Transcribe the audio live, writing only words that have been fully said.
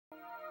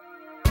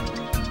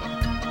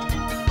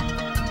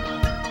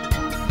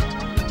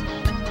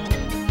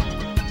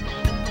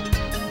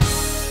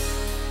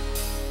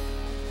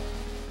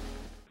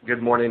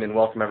Good morning and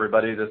welcome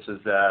everybody. This is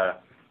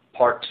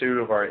part 2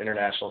 of our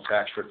International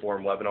Tax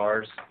Reform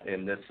webinars.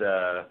 In this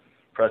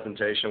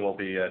presentation we'll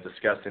be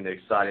discussing the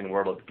exciting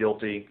world of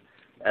GILTI,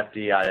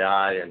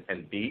 FDII,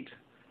 and BEAT.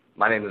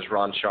 My name is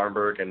Ron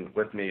Scharnberg and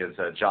with me is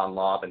John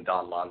Lobb and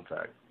Don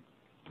Lonczak.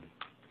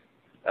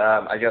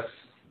 I guess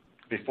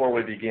before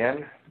we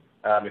begin,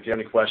 if you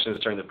have any questions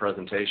during the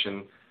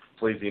presentation,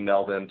 please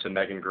email them to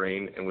Megan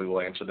Green and we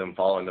will answer them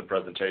following the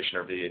presentation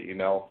or via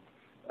email.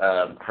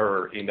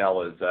 Her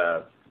email is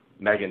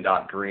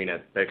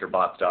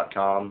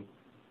megan.green@bakerbots.com.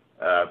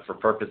 For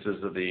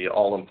purposes of the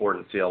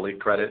all-important CLE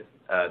credit,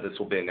 this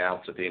will be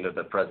announced at the end of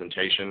the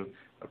presentation,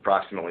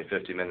 approximately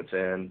 50 minutes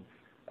in.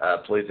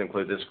 Please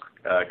include this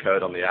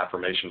code on the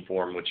affirmation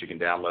form, which you can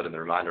download in the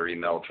reminder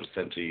email which was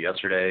sent to you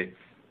yesterday.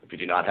 If you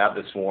do not have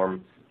this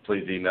form,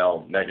 please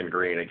email Megan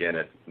Green again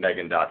at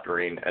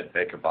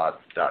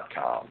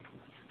megan.green@bakerbots.com.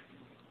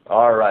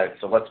 All right,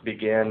 so let's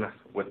begin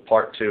with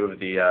part 2 of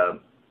the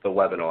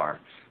webinar.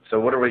 So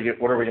what are we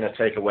going to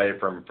take away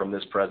from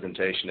this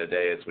presentation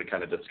today as we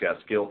kind of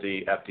discuss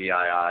GILTI,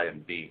 FDII,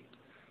 and BEAT?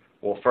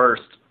 Well,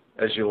 first,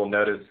 as you will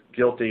notice,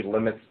 GILTI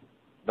limits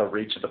the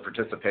reach of the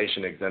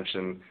participation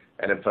exemption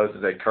and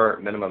imposes a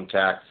current minimum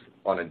tax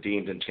on a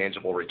deemed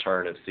intangible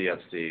return of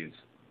CFCs.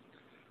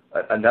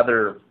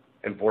 Another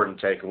important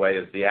takeaway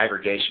is the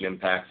aggregation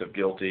impacts of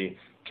GILTI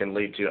can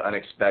lead to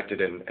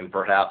unexpected and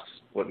perhaps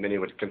what many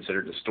would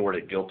consider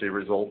distorted GILTI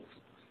results.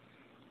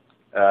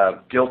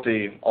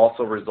 GILTI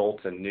also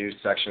results in new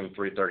Section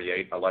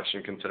 338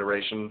 election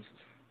considerations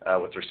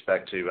with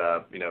respect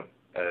to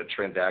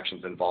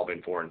transactions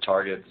involving foreign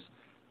targets.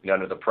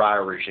 Under the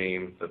prior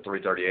regime, the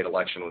 338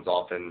 election was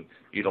often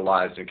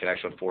utilized in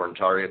connection with foreign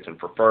targets and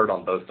preferred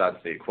on both sides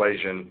of the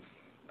equation,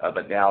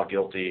 but now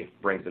GILTI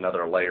brings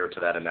another layer to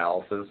that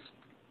analysis.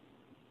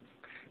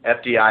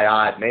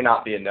 FDII may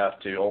not be enough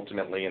to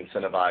ultimately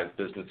incentivize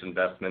business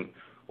investment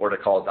or to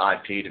cause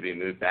IP to be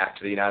moved back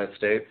to the United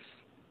States.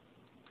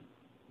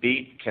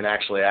 BEAT can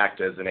actually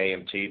act as an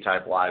AMT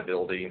type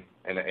liability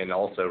and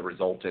also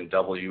result in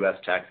double U.S.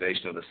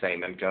 taxation of the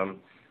same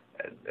income.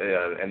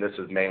 And this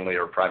is mainly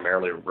or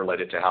primarily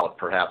related to how it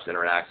perhaps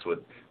interacts with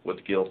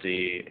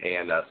GILTI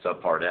and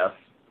Subpart F.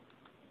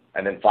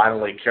 And then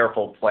finally,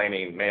 careful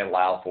planning may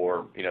allow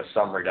for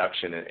some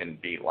reduction in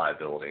BEAT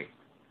liability.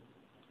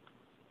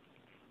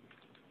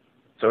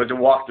 So as we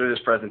walk through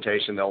this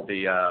presentation, there'll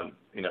be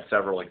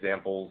several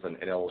examples and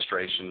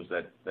illustrations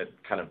that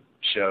kind of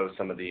show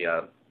some of the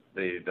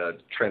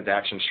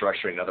transaction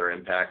structuring and other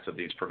impacts of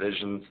these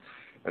provisions.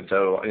 And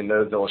so in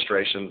those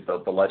illustrations,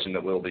 the legend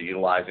that we'll be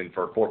utilizing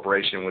for a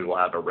corporation, we will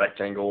have a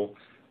rectangle,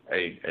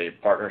 a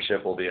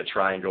partnership will be a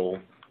triangle,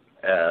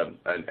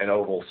 an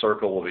oval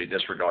circle will be a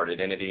disregarded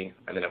entity,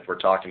 and then if we're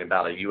talking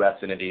about a U.S.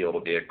 entity,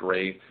 it'll be a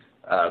gray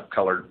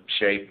colored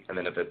shape, and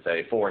then if it's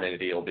a foreign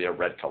entity, it'll be a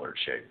red colored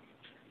shape.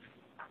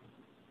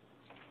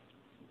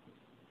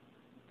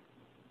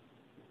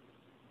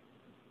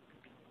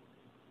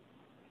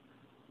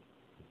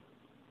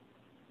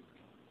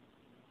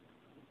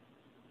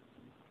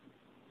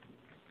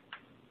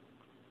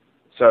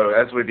 So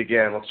as we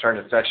begin, let's turn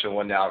to Section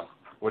 1 now,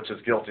 which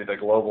is GILTI, the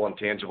Global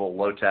Intangible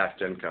Low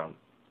Taxed Income.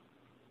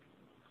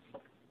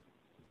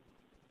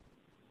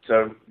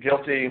 So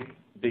GILTI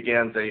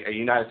begins a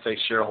United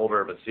States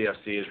shareholder of a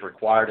CFC is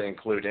required to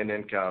include in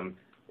income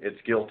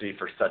its GILTI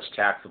for such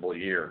taxable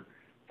year.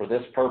 For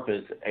this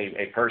purpose,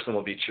 a person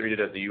will be treated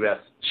as a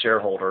U.S.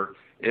 shareholder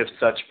if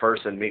such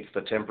person meets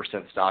the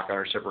 10% stock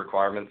ownership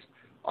requirements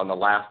on the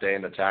last day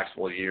in the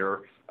taxable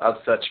year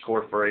of such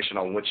corporation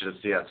on which it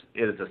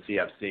is a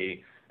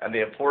CFC. And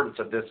the importance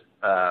of this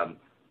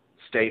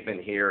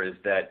statement here is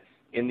that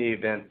in the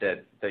event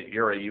that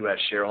you're a U.S.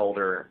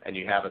 shareholder and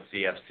you have a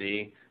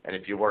CFC, and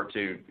if you were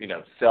to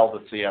sell the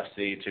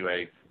CFC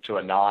to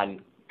a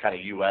non kind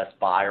of U.S.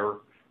 buyer,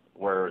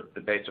 where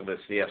basically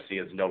the CFC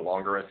is no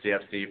longer a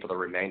CFC for the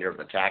remainder of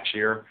the tax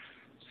year,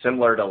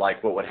 similar to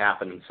like what would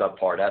happen in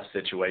Subpart F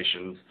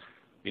situations,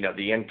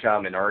 the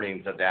income and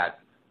earnings of that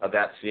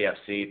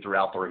CFC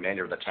throughout the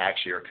remainder of the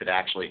tax year could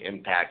actually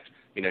impact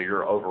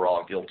your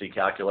overall GILTI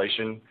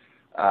calculation.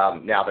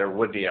 Now there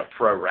would be a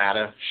pro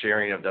rata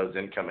sharing of those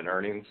income and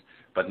earnings,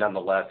 but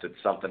nonetheless it's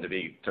something to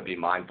be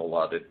mindful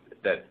of.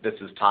 That this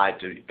is tied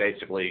to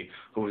basically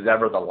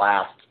whoever the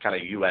last kind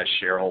of U.S.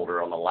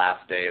 shareholder on the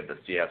last day of the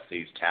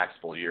CFC's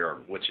taxable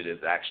year, which it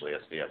is actually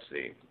a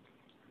CFC.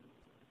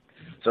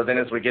 So then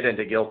as we get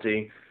into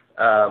GILTI,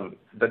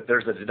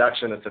 there's a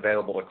deduction that's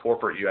available to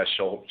corporate U.S.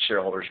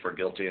 shareholders for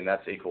GILTI, and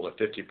that's equal to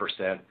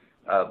 50%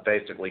 of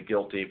basically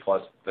GILTI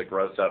plus the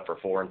gross up for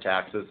foreign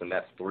taxes, and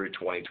that's through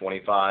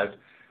 2025.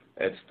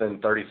 It's then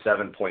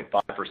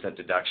 37.5%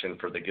 deduction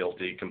for the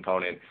GILTI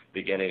component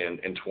beginning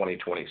in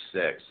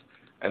 2026.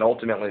 And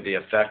ultimately, the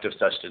effect of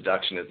such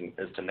deduction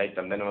is to make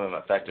the minimum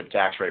effective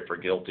tax rate for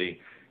GILTI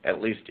at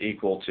least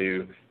equal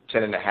to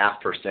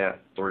 10.5%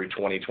 through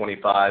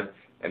 2025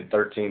 and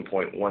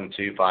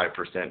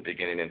 13.125%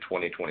 beginning in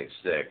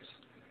 2026.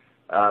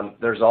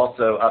 There's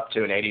also up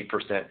to an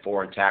 80%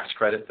 foreign tax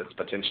credit that's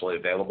potentially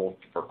available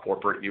for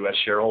corporate U.S.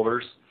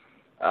 shareholders.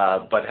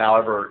 But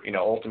however,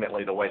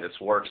 ultimately the way this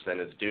works then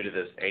is due to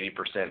this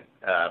 80%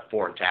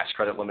 foreign tax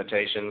credit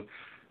limitation,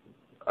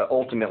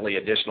 ultimately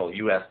additional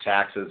U.S.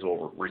 taxes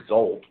will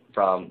result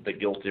from the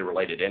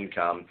GILTI-related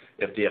income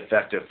if the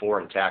effective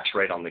foreign tax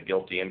rate on the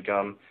GILTI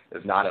income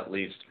is not at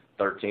least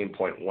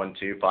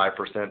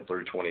 13.125%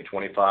 through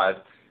 2025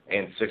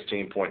 and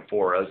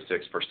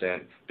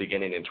 16.406%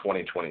 beginning in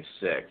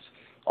 2026.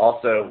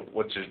 Also,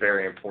 which is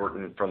very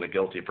important from the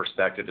GILTI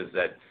perspective, is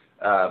that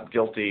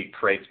GILTI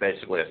creates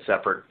basically a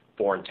separate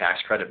foreign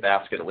tax credit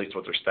basket, at least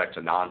with respect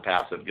to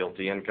non-passive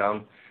GILTI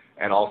income.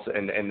 And also,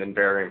 and then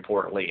very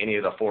importantly, any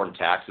of the foreign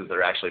taxes that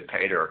are actually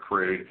paid or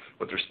accrued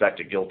with respect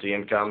to GILTI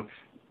income,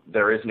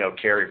 there is no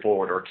carry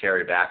forward or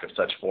carry back of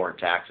such foreign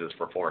taxes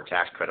for foreign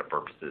tax credit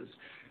purposes.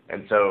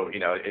 And so,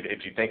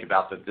 if you think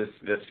about that,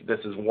 this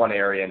is one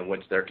area in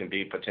which there can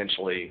be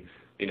potentially,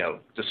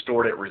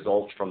 distorted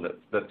results from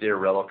the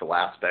theoretical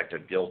aspect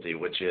of GILTI,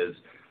 which is,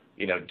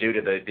 due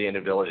to the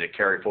inability to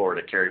carry forward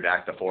or carry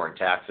back the foreign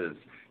taxes,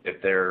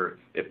 if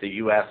the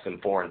U.S. and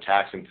foreign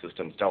taxing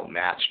systems don't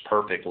match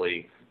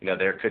perfectly,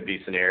 there could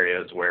be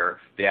scenarios where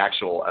the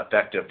actual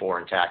effective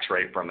foreign tax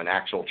rate from an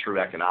actual true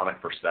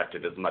economic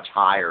perspective is much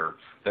higher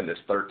than this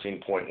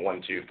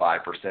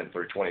 13.125%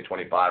 through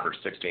 2025 or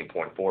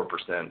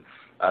 16.4%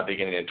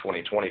 beginning in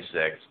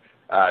 2026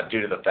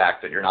 due to the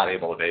fact that you're not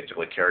able to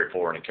basically carry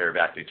forward and carry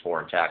back these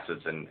foreign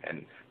taxes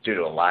and due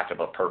to a lack of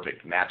a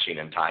perfect matching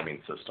and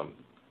timing system.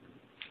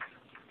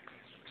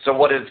 So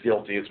what is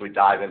GILTI as we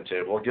dive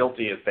into? Well,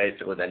 GILTI is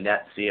basically the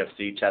net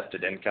CFC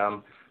tested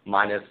income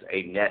minus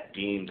a net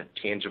deemed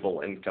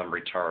tangible income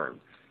return.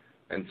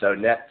 And so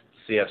net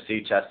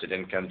CFC tested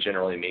income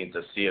generally means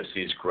a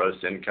CFC's gross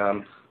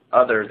income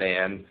other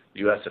than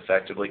U.S.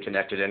 effectively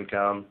connected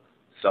income,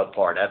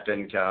 subpart F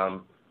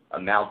income,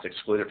 amounts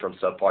excluded from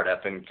subpart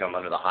F income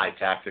under the high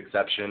tax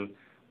exception,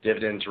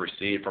 dividends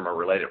received from a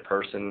related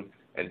person,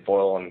 and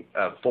foreign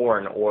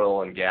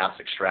oil and gas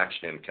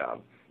extraction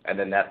income. And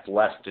then that's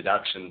less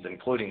deductions,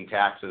 including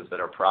taxes that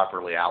are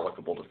properly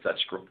allocable to such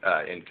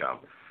income.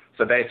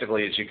 So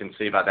basically, as you can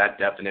see by that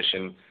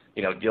definition,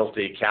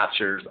 GILTI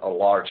captures a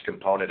large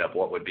component of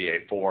what would be a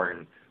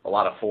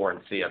lot of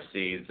foreign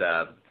CFC's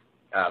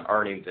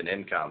earnings and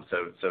income.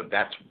 So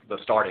that's the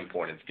starting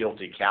point. Is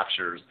GILTI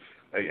captures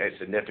a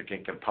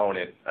significant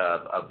component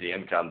of the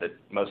income that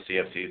most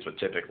CFCs would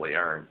typically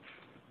earn.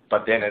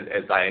 But then,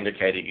 as I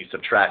indicated, you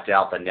subtract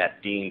out the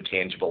net deemed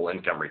tangible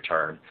income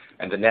return.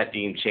 And the net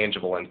deemed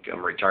tangible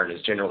income return is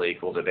generally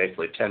equal to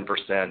basically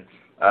 10%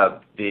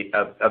 of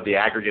the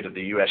aggregate of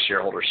the U.S.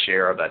 shareholder's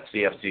share of a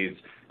CFC's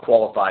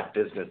qualified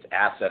business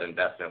asset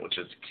investment, which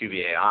is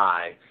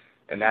QBAI.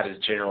 And that is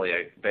generally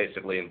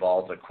basically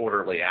involves a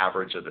quarterly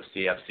average of the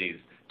CFC's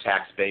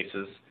tax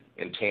basis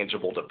in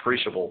tangible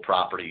depreciable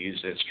property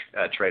used in its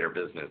trade or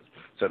business.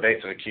 So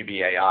basically,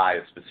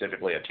 QBAI is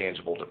specifically a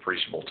tangible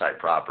depreciable type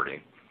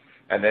property.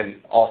 And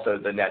then also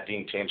the net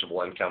deemed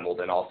tangible income will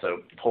then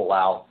also pull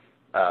out,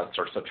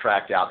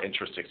 subtract out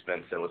interest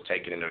expense that was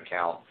taken into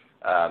account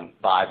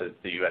by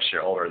the U.S.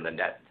 shareholder in the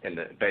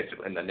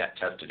net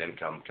tested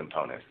income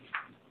component.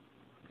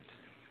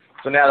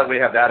 So now that we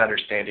have that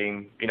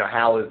understanding,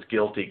 how is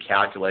GILTI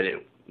calculated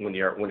when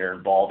you're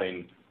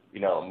involving,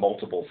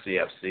 multiple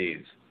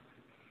CFCs?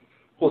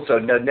 Well,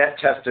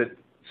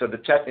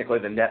 technically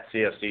the net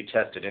CFC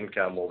tested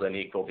income will then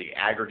equal the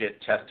aggregate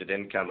tested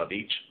income of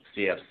each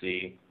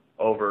CFC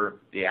over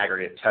the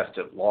aggregate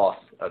tested loss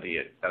of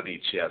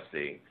each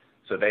CFC.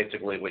 So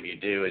basically what you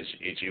do is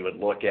you would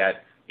look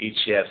at each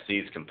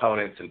CFC's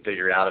components and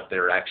figure out if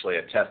they're actually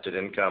a tested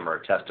income or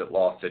a tested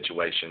loss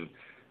situation,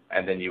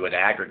 and then you would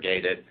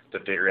aggregate it to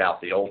figure out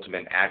the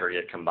ultimate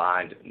aggregate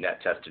combined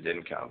net tested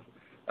income.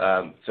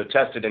 So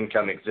tested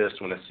income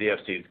exists when a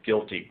CFC's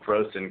GILTI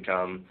gross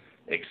income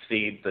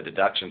exceeds the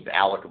deductions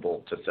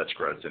allocable to such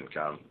gross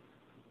income.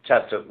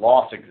 Tested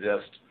loss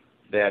exists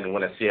then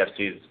when a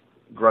CFC's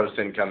gross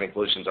income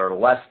inclusions are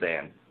less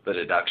than the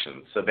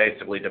deductions. So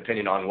basically,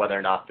 depending on whether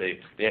or not the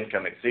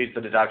income exceeds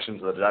the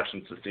deductions or the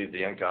deductions exceed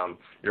the income,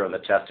 you're in the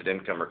tested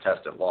income or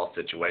tested loss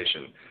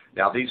situation.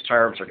 Now, these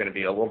terms are going to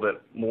be a little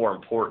bit more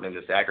important in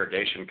this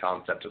aggregation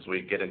concept as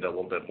we get into a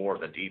little bit more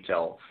of the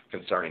detail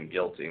concerning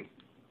GILTI.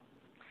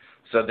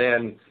 So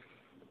then,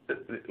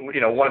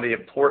 one of the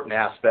important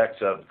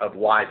aspects of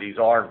why these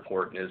are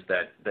important is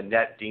that the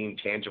net deemed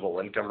tangible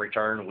income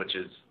return, which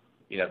is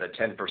the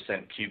 10%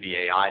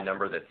 QBAI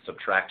number that's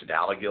subtracted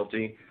out of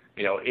GILTI,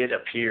 it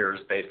appears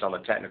based on the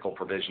technical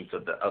provisions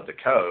of the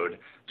code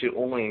to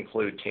only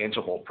include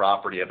tangible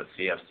property of a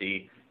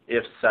CFC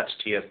if such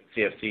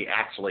CFC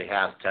actually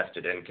has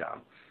tested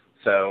income.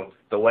 So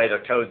the way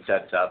the code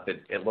sets up,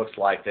 it looks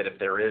like that if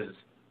there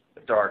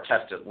are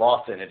tested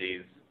loss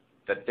entities,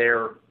 that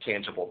their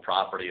tangible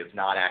property is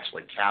not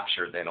actually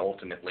captured then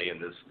ultimately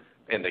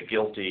in the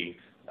GILTI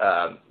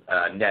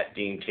net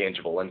deemed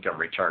tangible income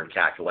return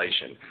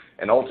calculation.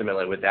 And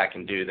ultimately what that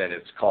can do then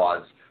is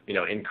cause,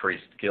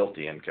 increased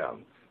GILTI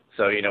income.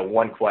 So,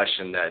 one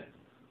question that,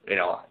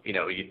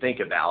 you think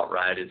about,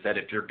 right, is that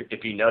if you're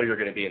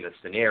going to be in a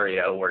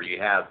scenario where you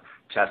have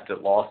tested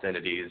loss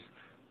entities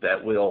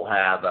that will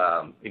have,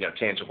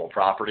 tangible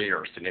property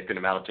or a significant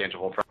amount of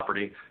tangible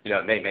property,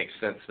 it may make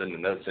sense then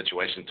in those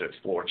situations to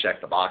explore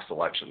check the box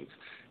selections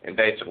and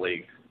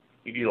basically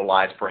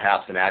utilize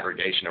perhaps an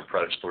aggregation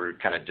approach through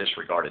kind of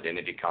disregarded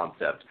entity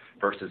concept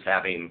versus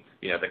having,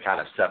 the kind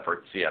of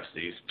separate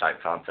CFCs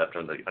type concept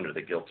under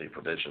the GILTI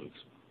provisions.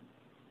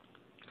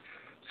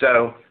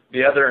 So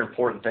the other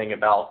important thing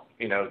about,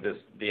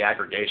 the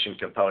aggregation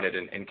component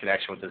in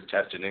connection with this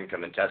tested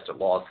income and tested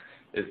loss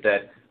is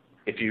that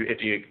if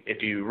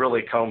you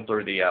really comb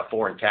through the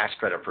foreign tax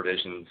credit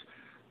provisions,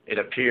 it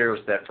appears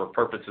that for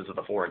purposes of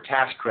the foreign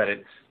tax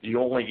credit,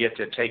 you only get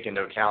to take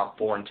into account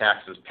foreign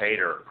taxes paid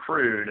or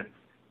accrued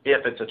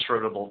if it's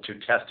attributable to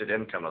tested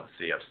income of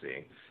the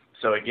CFC.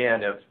 So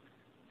again,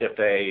 if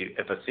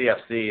a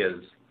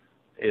CFC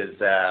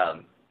is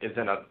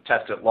in a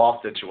tested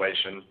loss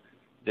situation,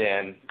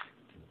 then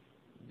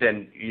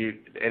you,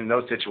 in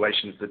those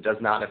situations, it does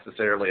not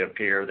necessarily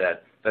appear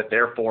that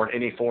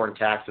any foreign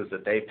taxes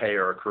that they pay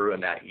or accrue in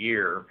that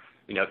year,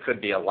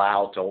 could be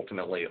allowed to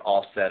ultimately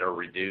offset or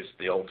reduce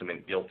the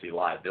ultimate GILTI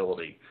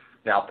liability.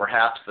 Now,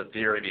 perhaps the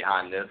theory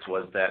behind this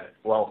was that,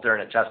 well, if they're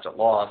in a tested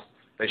loss,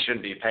 they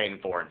shouldn't be paying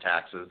foreign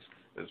taxes.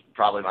 Is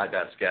probably my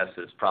best guess.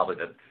 Is probably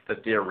the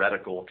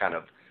theoretical kind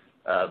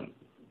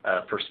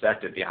of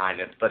perspective behind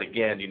it. But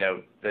again,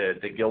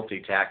 the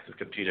GILTI tax is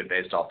computed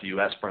based off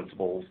U.S.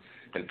 principles,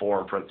 and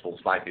foreign principles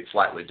might be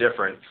slightly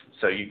different.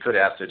 So you could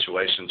have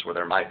situations where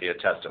there might be a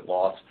tested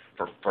loss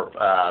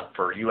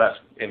for U.S.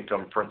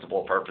 income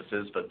principle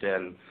purposes, but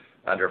then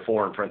under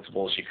foreign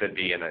principles, you could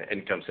be in an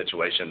income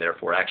situation,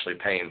 therefore actually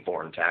paying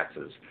foreign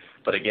taxes.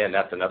 But again,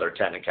 that's another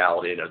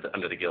technicality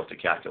under the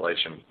GILTI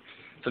calculation.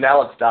 So now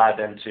let's dive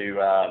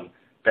into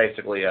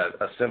basically a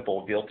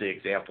simple GILTI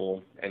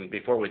example. And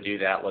before we do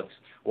that, let's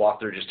walk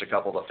through just a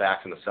couple of the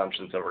facts and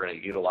assumptions that we're going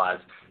to utilize.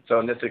 So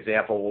in this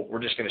example,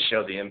 we're just going to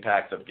show the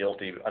impacts of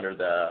GILTI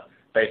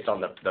based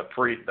on the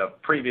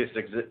previous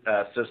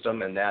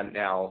system and then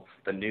now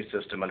the new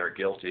system under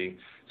GILTI.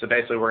 So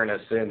basically, we're going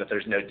to assume that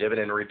there's no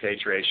dividend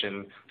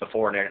repatriation. The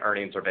foreign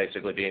earnings are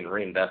basically being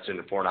reinvested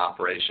in foreign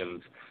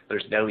operations.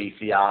 There's no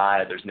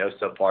ECI. There's no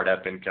subpart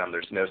F income.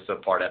 There's no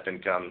subpart F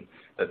income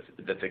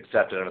that's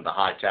accepted under the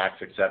high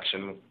tax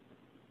exception.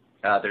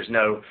 There's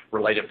no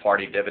related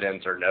party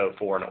dividends or no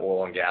foreign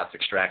oil and gas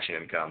extraction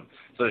income.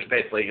 So there's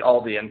basically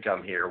all the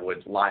income here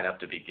would line up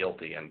to be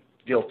GILTI and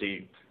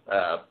GILTI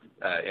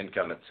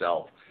income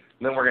itself.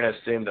 And then we're going to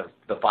assume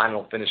the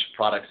final finished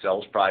product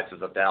sales price is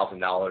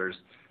 $1,000.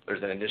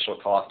 There's an initial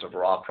cost of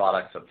raw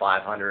products of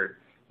 $500,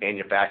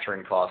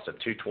 manufacturing cost of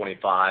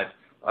 $225,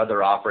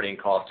 other operating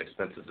cost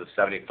expenses of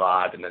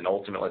 $75, and then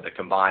ultimately the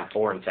combined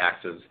foreign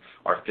taxes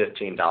are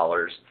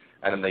 $15.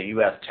 And then the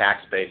U.S.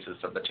 tax basis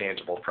of the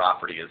tangible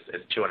property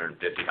is $250.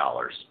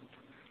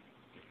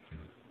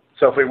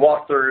 So if we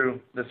walk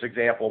through this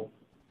example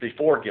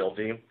before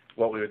GILTI,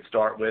 what we would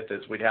start with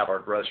is we'd have our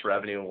gross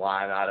revenue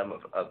line item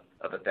of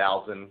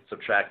 $1,000,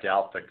 subtract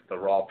out the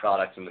raw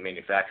products and the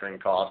manufacturing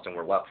cost, and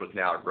we're left with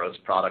now a gross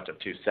product of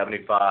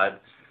 $275.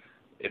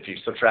 If you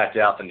subtract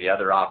out then the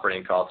other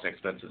operating costs and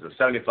expenses of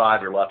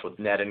 $75, you're left with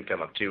net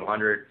income of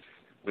 $200.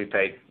 We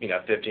paid,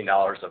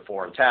 $15 of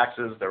foreign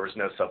taxes. There was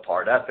no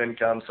subpart F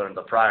income, so in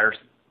the prior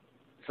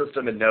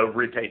system and no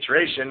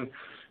repatriation,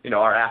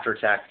 our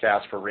after-tax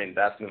cash for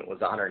reinvestment was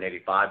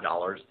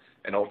 $185,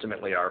 and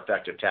ultimately our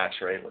effective tax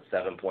rate was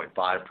 7.5%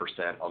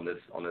 on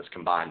this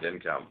combined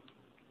income.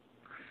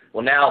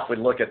 Well, now if we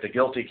look at the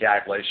GILTI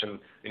calculation,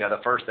 the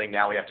first thing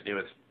now we have to do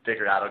is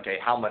figure out, okay,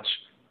 how much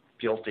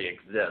GILTI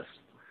exists.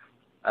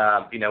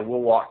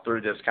 We'll walk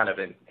through this kind of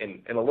in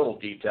a little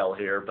detail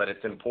here, but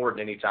it's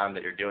important anytime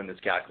that you're doing this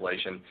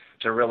calculation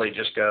to really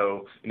just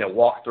go,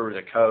 walk through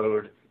the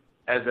code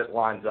as it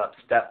lines up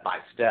step by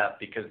step,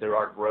 because there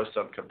are gross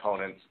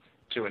subcomponents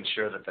to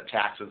ensure that the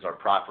taxes are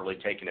properly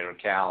taken into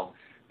account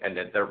and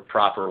that they're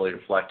properly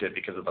reflected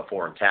because of the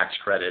foreign tax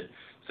credit.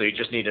 So you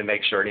just need to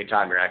make sure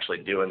anytime you're actually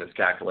doing this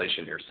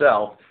calculation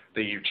yourself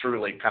that you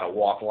truly kind of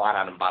walk line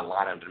item by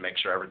line item to make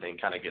sure everything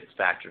kind of gets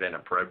factored in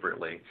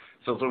appropriately.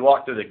 So as we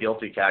walk through the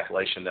GILTI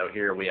calculation, though,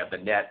 here we have the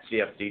net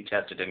CFC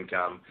tested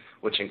income,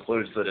 which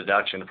includes the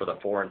deduction for the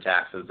foreign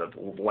taxes of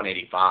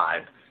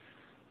 $185.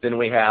 Then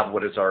we have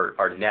what is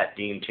our net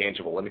deemed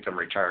tangible income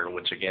return,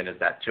 which again is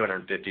that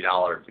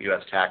 $250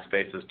 U.S. tax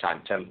basis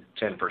times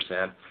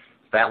 10%.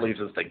 That leaves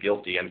us the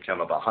GILTI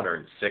income of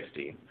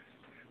 $160.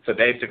 So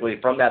basically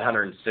from that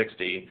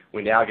 $160,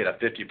 we now get a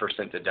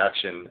 50%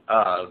 deduction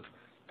of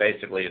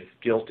basically it's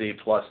GILTI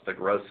plus the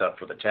gross up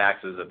for the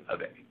taxes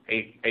of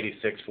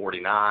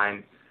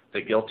 $86.49.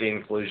 The GILTI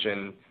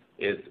inclusion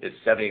is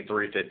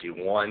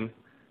 $73.51.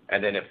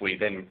 And then if we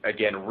then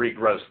again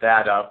regross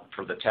that up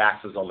for the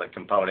taxes on the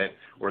component,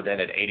 we're then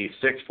at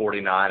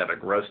 $86.49 of a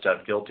grossed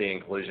up GILTI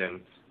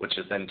inclusion, which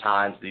is then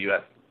times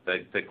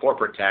the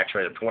corporate tax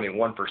rate of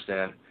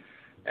 21%,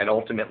 and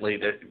ultimately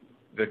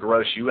the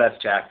gross U.S.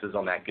 taxes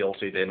on that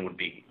GILTI then would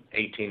be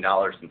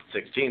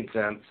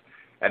 $18.16.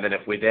 And then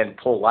if we then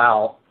pull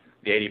out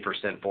the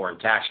 80% foreign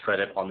tax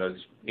credit on those,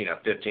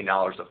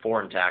 $15 of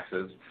foreign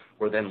taxes,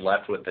 we're then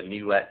left with the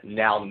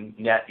now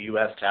net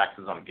U.S.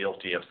 taxes on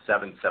GILTI of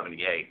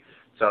 $7.78.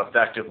 So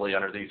effectively,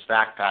 under these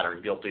fact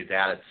patterns, GILTI's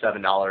added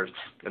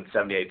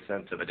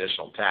 $7.78 of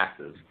additional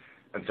taxes.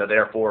 And so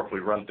therefore, if we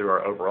run through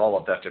our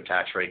overall effective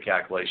tax rate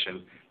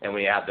calculation and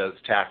we add those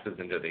taxes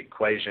into the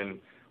equation,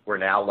 we're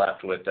now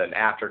left with an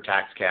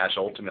after-tax cash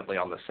ultimately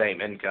on the same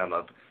income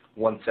of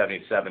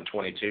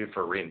 $177.22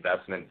 for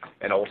reinvestment,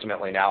 and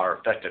ultimately now our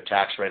effective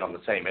tax rate on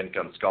the same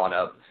income has gone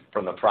up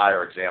from the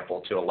prior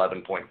example to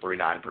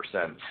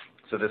 11.39%.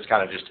 So this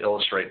kind of just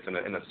illustrates in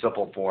a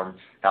simple form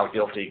how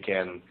GILTI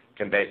can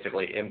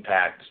basically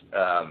impact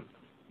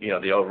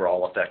the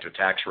overall effective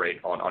tax rate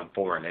on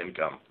foreign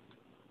income.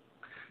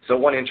 So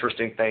one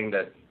interesting thing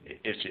that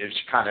is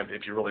kind of,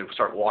 if you really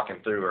start walking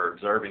through or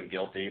observing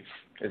GILTI,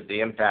 is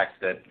the impacts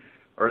that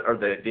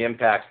the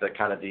impacts that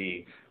kind of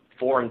the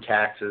foreign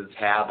taxes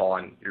have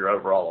on your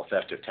overall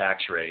effective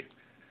tax rate.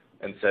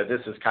 And so this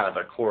is kind of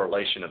a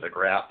correlation of the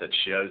graph that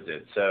shows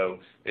it. So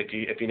if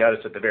you notice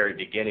at the very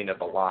beginning of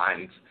the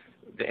lines,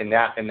 in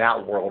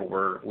that world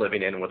we're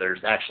living in where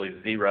there's actually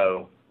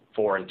zero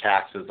foreign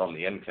taxes on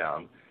the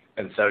income.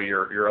 And so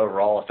your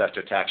overall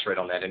effective tax rate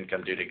on that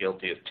income due to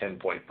GILTI is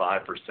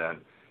 10.5%.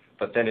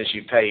 But then as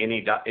you pay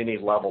any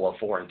level of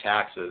foreign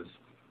taxes,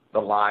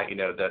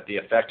 the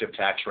effective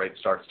tax rate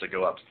starts to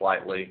go up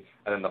slightly,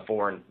 and then the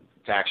foreign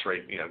tax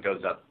rate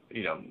goes up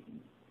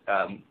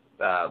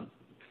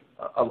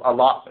a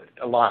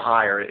lot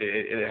higher.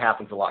 It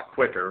happens a lot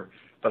quicker,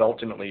 but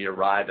ultimately you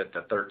arrive at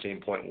the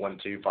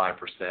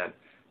 13.125%,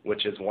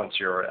 which is once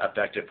your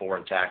effective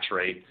foreign tax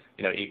rate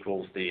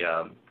equals the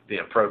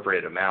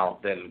appropriate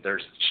amount, then there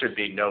should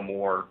be no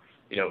more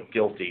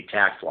GILTI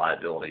tax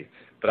liability.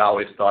 But I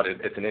always thought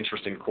it's an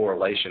interesting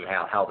correlation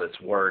how this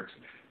works,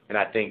 and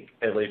I think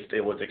at least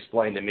it was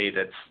explained to me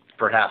that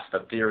perhaps the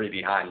theory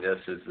behind this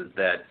is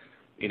that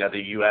the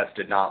U.S.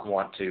 did not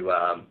want to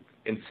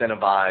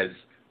incentivize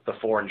the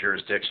foreign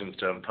jurisdictions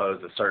to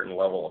impose a certain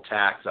level of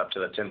tax up to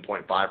the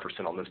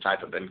 10.5% on this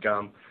type of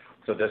income.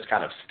 So this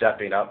kind of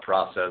stepping up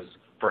process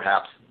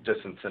perhaps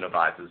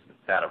disincentivizes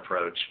that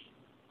approach.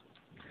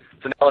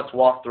 So now let's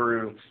walk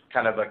through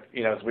kind of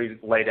as we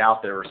laid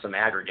out, there were some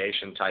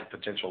aggregation type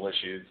potential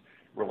issues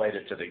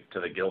related to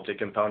the GILTI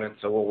component.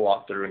 So we'll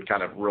walk through in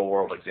kind of real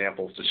world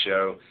examples to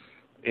show,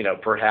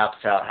 perhaps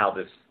how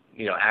this,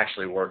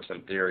 actually works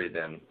in theory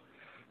then.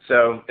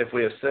 So if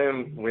we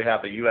assume we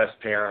have a U.S.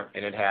 parent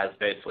and it has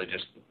basically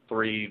just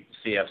 3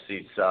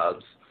 CFC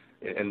subs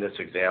in this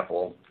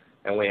example,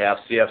 and we have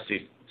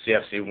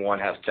CFC1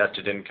 has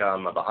tested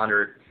income of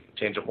 100,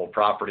 tangible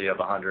property of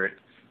 100,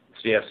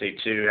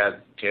 CFC2 has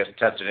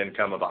tested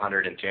income of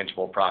 100 and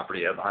tangible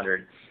property of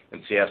 100,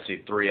 and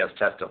CFC3 has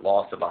tested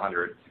loss of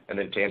 100 and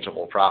then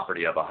tangible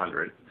property of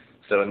 100.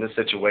 So in this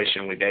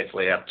situation, we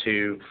basically have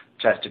 2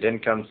 tested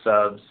income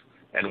subs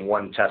and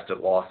 1 tested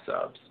loss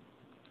subs.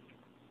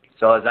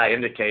 So as I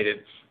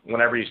indicated,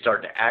 whenever you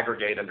start to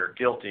aggregate under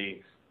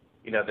GILTI,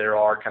 there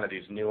are kind of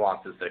these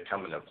nuances that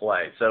come into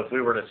play. So if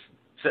we were to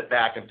sit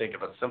back and think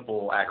of a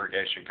simple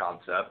aggregation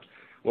concept,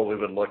 what we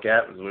would look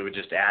at is we would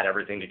just add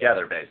everything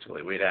together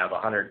basically. We'd have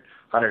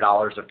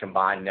 $100 of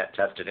combined net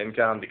tested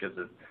income because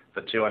of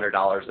the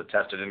 $200 of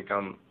tested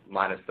income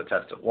minus the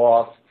tested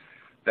loss.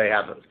 They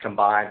have a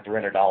combined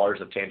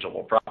 $300 of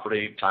tangible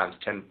property times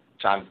the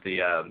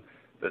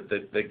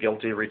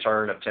GILTI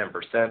return of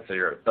 10%, so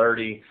you're at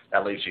 30.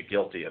 That leaves you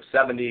GILTI of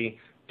 70.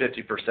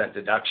 50%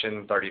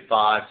 deduction,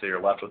 35, so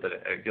you're left with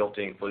a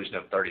GILTI inclusion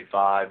of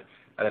 35.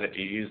 And then if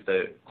you use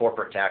the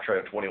corporate tax rate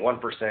of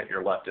 21%,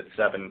 you're left at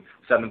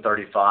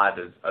 735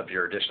 of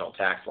your additional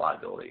tax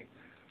liability.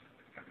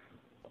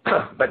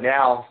 But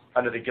now,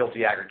 under the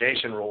GILTI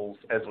aggregation rules,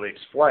 as we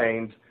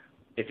explained,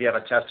 if you have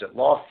a tested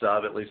loss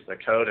sub, at least the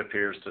code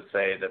appears to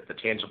say that the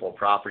tangible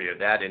property of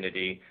that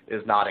entity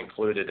is not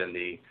included in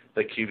the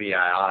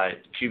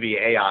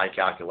QBAI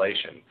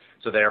calculation.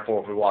 So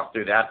therefore, if we walk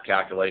through that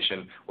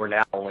calculation, we're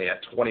now only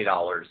at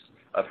 $20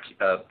 of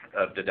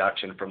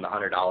deduction from the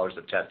 $100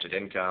 of tested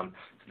income.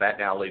 So that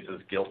now leaves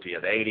us GILTI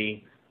of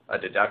 80, a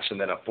deduction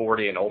then of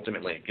 40, and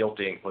ultimately a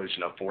GILTI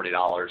inclusion of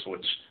 $40,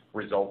 which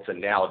results in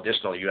now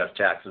additional U.S.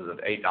 taxes of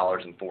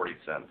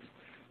 $8.40.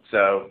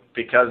 So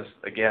because,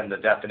 again, the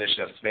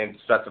definition of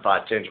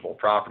specified tangible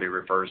property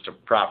refers to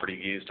property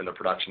used in the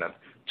production of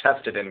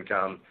tested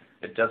income,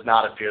 it does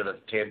not appear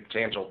that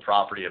tangible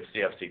property of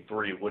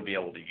CFC3 would be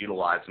able to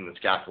utilize in this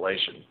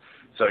calculation.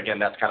 So again,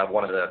 that's kind of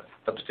one of the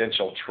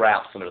potential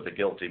traps under the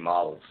GILTI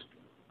models.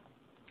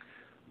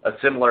 A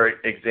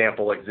similar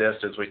example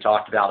exists as we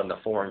talked about in the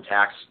foreign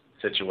tax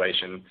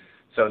situation.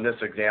 So in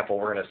this example,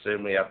 we're going to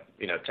assume we have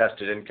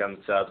tested income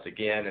subs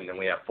again, and then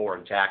we have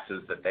foreign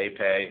taxes that they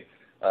pay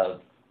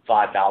of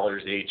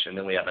 $5 each, and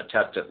then we have a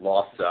tested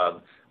loss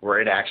sub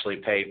where it actually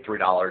paid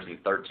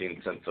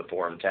 $3.13 of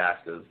foreign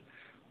taxes.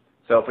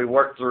 So if we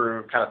work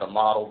through kind of the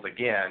models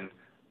again,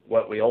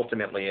 what we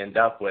ultimately end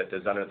up with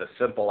is under the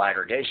simple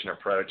aggregation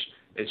approach,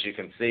 as you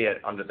can see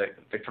it under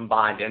the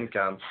combined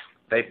income,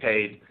 they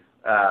paid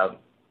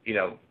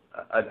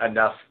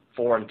enough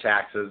foreign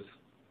taxes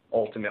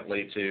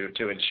ultimately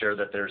to ensure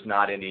that there's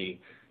not any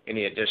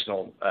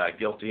additional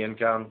GILTI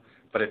income.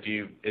 But if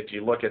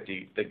you look at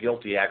the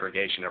GILTI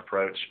aggregation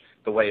approach,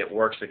 the way it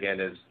works again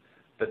is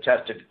the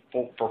tested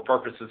for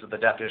purposes of the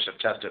definition of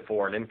tested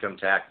foreign income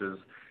taxes,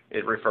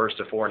 it refers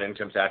to foreign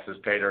income taxes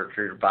paid or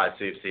accrued by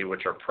CFC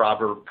which are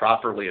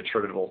properly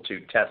attributable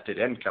to tested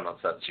income of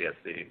such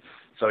CFC.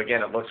 So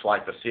again, it looks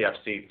like the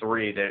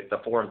CFC3, the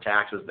foreign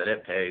taxes that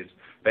it pays,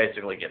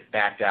 basically get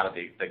backed out of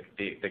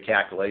the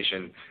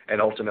calculation, and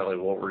ultimately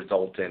will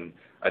result in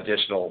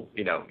additional,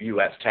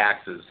 U.S.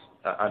 taxes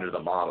under the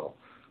model.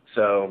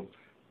 So,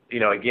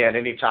 again,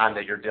 anytime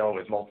that you're dealing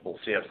with multiple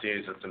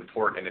CFCs, it's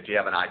important. And if you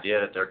have an idea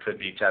that there could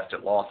be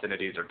tested loss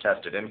entities or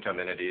tested income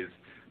entities,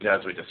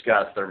 as we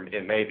discussed,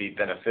 it may be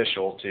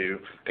beneficial to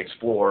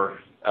explore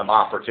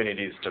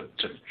opportunities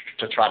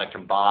to try to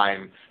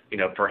combine,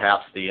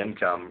 perhaps the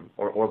income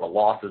or the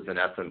losses in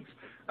essence,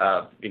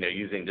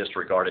 using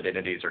disregarded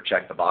entities or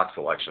check the box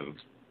elections.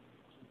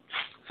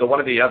 So one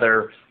of the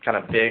other kind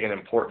of big and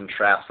important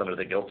traps under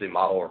the GILTI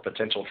model, or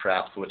potential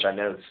traps, which I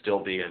know is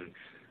still being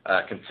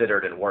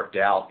considered and worked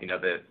out,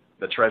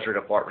 the Treasury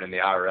Department and the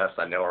IRS,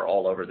 I know, are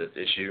all over this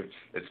issue.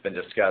 It's been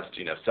discussed,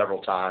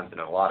 several times in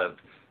a lot of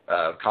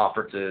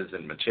conferences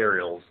and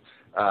materials,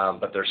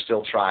 but they're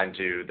still trying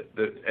to,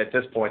 at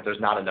this point,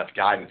 there's not enough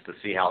guidance to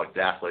see how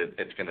exactly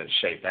it's going to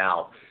shape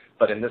out.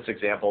 But in this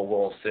example,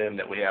 we'll assume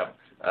that we have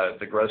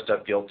the grossed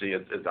up GILTI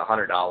is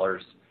 $100,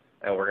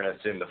 and we're going to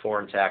assume the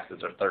foreign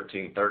taxes are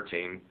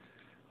 $13.13.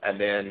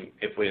 And then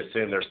if we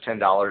assume there's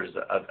 $10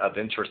 of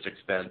interest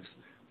expense,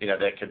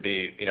 that could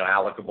be,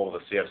 allocable to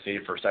the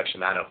CFC for Section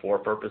 904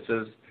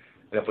 purposes.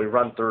 And if we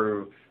run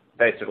through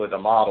basically the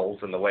models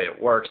and the way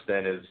it works,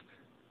 then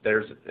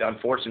there's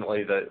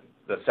unfortunately the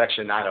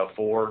Section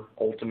 904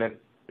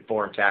 ultimate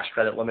foreign tax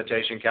credit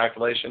limitation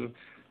calculation,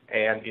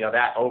 and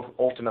that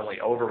ultimately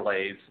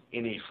overlays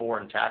any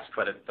foreign tax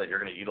credits that you're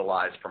going to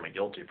utilize from a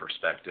GILTI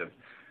perspective.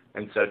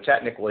 And so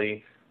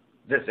technically,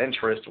 this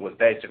interest was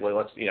basically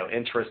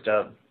interest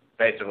of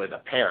basically the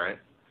parent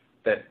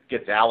that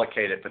gets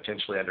allocated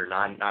potentially under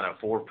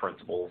 904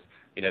 principles,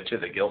 to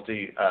the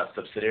GILTI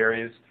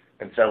subsidiaries.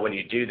 And so when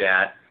you do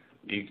that,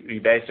 you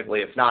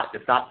basically, it's not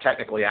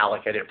technically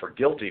allocated for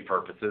GILTI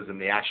purposes in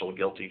the actual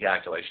GILTI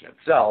calculation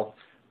itself,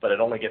 but it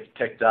only gets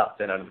picked up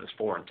then under this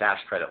foreign tax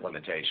credit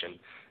limitation.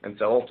 And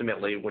so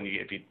ultimately,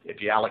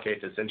 if you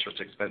allocate this interest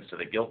expense to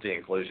the GILTI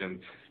inclusion,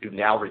 you've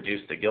now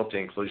reduced the GILTI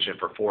inclusion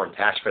for foreign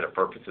tax credit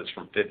purposes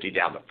from 50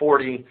 down to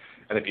 40.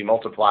 And if you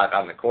multiply it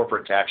on the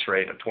corporate tax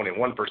rate of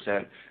 21%,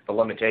 the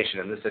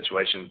limitation in this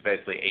situation is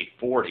basically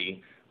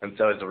 840. And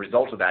so as a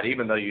result of that,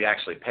 even though you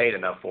actually paid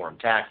enough foreign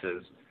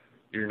taxes,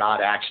 you're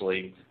not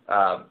actually,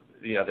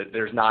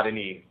 there's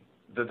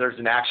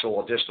an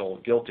actual additional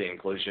GILTI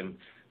inclusion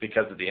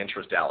because of the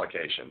interest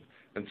allocation.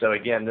 And so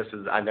again, this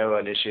is, I know,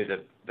 an issue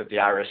that the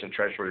IRS and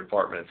Treasury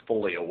Department is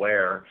fully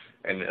aware,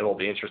 and it'll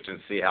be interesting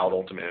to see how it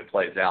ultimately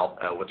plays out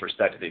with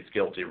respect to these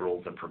GILTI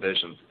rules and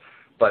provisions.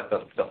 But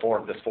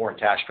this foreign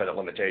tax credit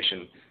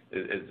limitation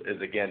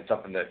is again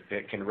something that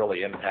can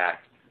really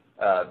impact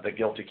the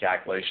GILTI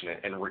calculation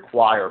and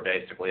require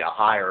basically a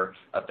higher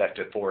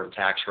effective foreign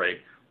tax rate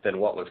than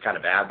what was kind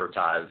of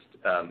advertised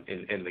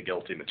in the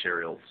GILTI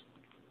materials.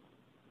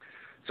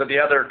 So the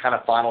other kind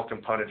of final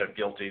component of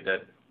GILTI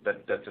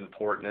that's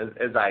important,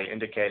 as I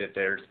indicated,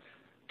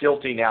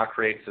 GILTI now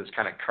creates this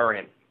kind of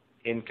current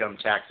income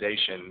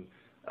taxation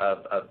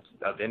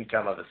of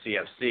income of a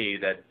CFC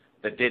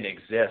that didn't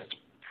exist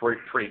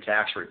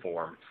pre-tax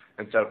reform.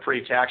 And so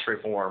pre-tax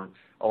reform,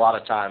 a lot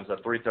of times a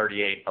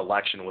 338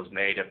 election was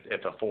made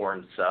if a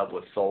foreign sub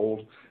was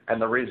sold. And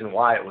the reason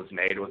why it was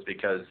made was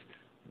because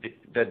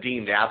the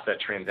deemed asset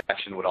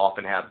transaction would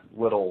often have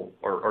little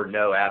or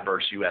no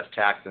adverse U.S.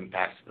 tax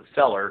impacts to the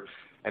seller,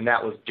 and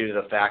that was due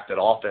to the fact that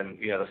often,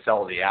 the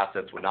sale of the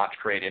assets would not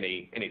create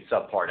any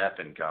subpart F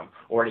income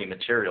or any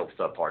material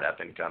subpart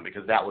F income,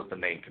 because that was the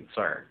main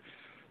concern.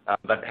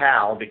 But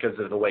how? Because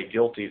of the way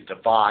GILTI is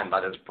defined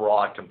by this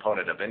broad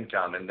component of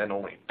income, and then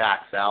only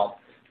backs out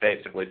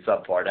basically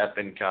subpart F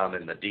income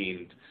and the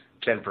deemed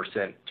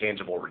 10%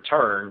 tangible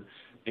return,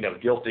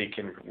 GILTI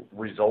can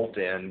result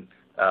in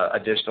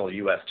additional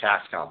U.S.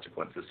 tax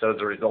consequences. So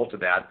as a result of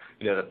that,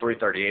 the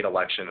 338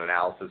 election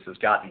analysis has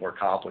gotten more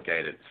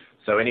complicated.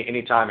 So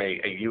anytime a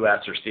U.S.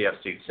 or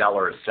CFC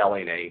seller is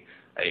selling a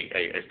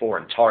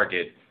foreign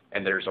target,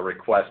 and there's a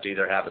request to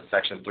either have a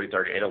Section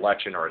 338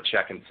 election or a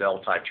check and sell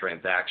type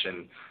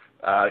transaction,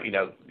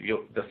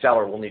 the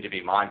seller will need to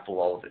be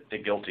mindful of the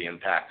GILTI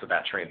impacts of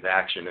that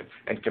transaction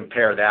and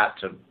compare that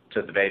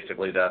to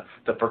basically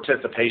the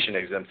participation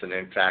exemption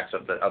impacts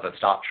of a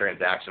stock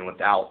transaction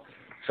without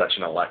such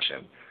an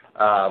election.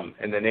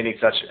 And then any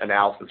such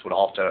analysis would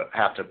also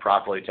have to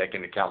properly take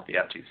into account the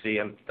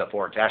FTC and the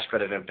foreign tax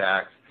credit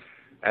impacts.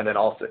 And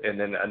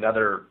then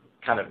another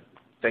kind of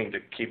thing to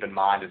keep in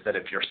mind is that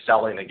if you're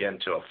selling again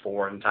to a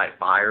foreign type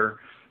buyer,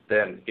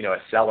 then a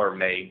seller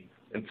may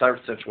in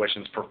certain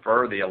situations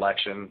prefer the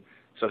election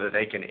so that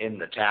they can end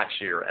the tax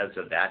year as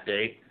of that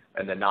date,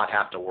 and then not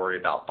have to worry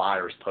about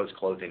buyers'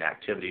 post-closing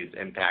activities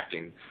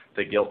impacting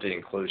the GILTI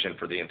inclusion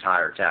for the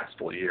entire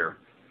taxable year.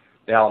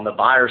 Now, on the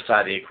buyer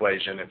side of the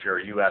equation, if you're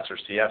a U.S. or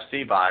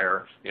CFC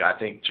buyer, I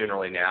think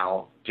generally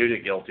now, due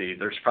to GILTI,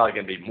 there's probably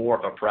going to be more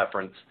of a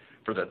preference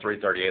for the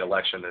 338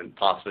 election than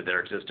possibly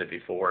there existed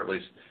before, at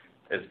least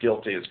as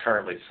GILTI is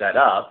currently set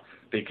up,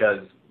 because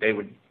they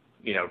would,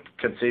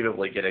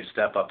 conceivably get a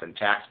step up in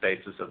tax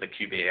basis of the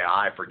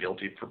QBAI for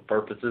GILTI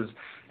purposes,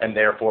 and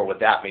therefore what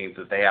that means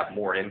is they have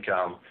more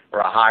income or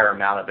a higher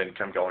amount of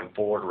income going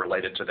forward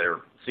related to their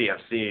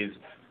CFCs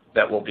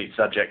that will be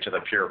subject to the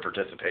pure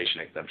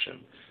participation exemption.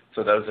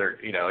 So those are,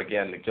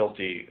 again, the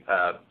GILTI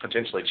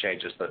potentially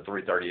changes the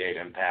 338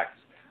 impacts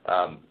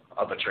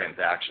of a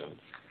transaction.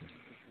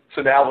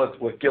 So now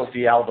with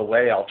GILTI out of the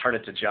way, I'll turn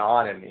it to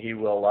John, and he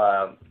will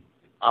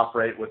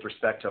operate with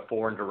respect to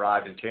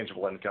foreign-derived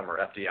intangible income, or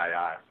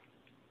FDII.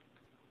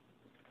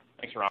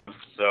 Thanks, Ron.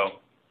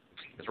 So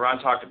as Ron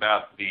talked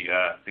about, the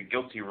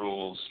GILTI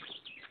rules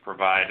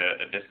provide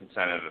a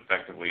disincentive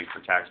effectively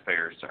for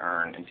taxpayers to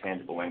earn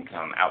intangible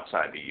income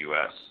outside the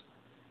U.S.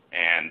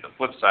 And the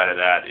flip side of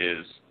that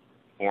is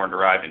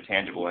foreign-derived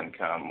intangible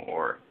income,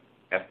 or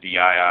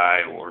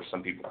FDII, or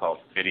some people call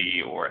it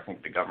FDII, or I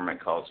think the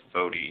government calls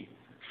FODI,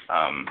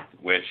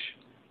 which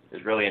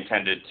is really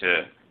intended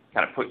to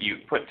kind of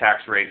put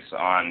tax rates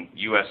on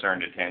U.S.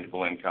 earned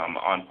intangible income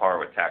on par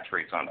with tax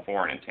rates on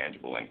foreign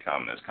intangible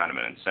income as kind of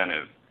an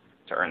incentive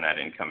to earn that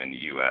income in the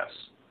U.S.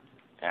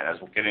 And as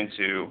we'll get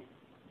into,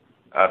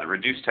 the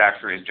reduced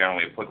tax rate is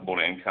generally applicable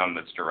to income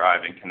that's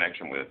derived in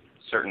connection with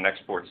certain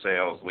export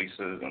sales,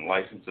 leases, and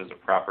licenses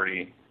of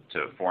property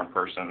to foreign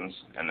persons,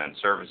 and then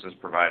services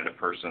provided to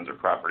persons or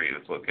property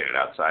that's located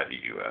outside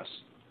the U.S.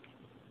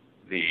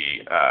 The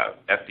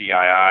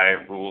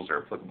FDII rules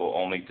are applicable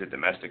only to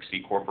domestic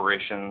C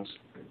corporations,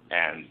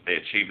 and they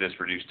achieve this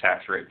reduced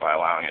tax rate by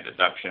allowing a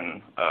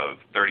deduction of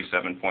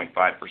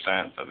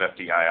 37.5% of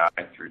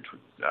FDII through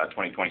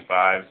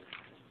 2025,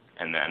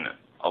 and then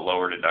a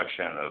lower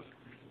deduction of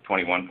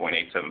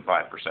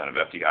 21.875% of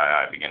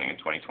FDII beginning in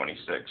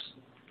 2026.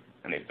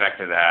 And the effect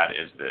of that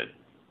is that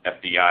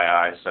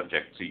FDII is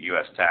subject to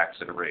U.S. tax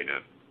at a rate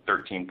of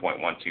 13.125%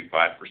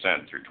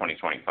 through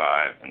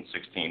 2025 and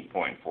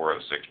 16.406%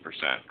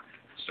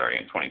 starting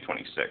in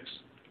 2026.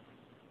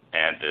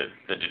 And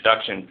the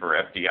deduction for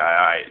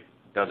FDII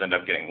does end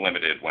up getting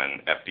limited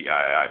when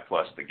FDII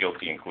plus the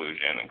GILTI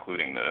inclusion,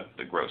 including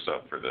the gross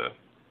up for the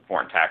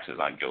foreign taxes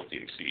on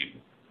GILTI,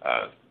 exceed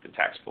the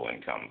taxable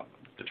income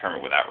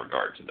determined without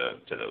regard to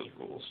those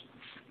rules.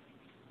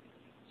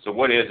 So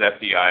what is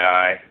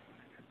FDII?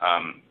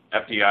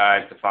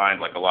 FDII is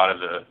defined, like a lot of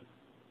the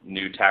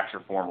new tax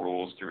reform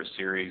rules, through a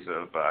series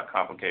of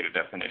complicated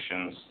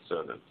definitions.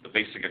 So the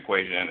basic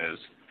equation is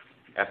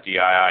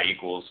FDII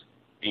equals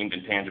deemed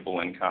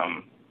intangible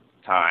income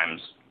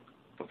times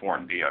the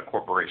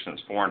corporation's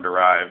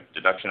foreign-derived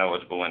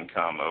deduction-eligible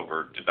income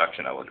over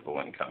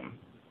deduction-eligible income.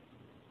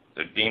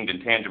 So deemed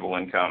intangible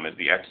income is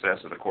the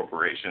excess of the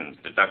corporation's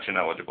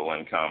deduction-eligible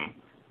income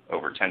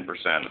over 10%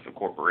 of the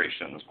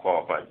corporation's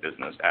qualified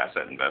business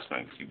asset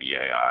investment,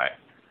 QBAI.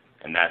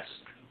 And that's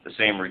the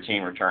same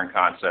routine return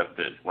concept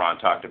that Ron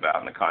talked about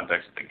in the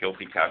context of the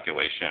GILTI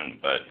calculation,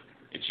 but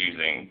it's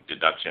using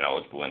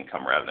deduction-eligible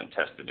income rather than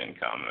tested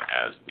income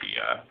as the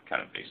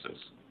kind of basis.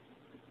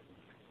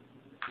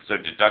 So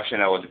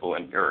deduction-eligible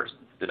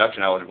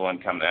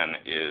income then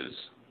is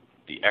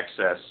the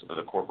excess of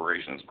the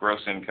corporation's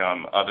gross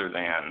income other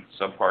than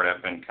Subpart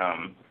F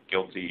income,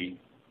 GILTI,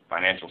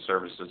 financial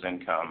services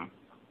income,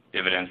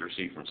 dividends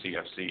received from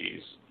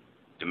CFCs,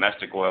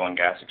 domestic oil and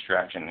gas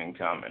extraction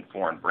income, and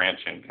foreign branch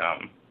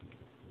income,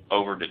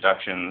 over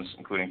deductions,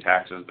 including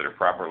taxes that are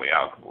properly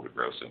allocable to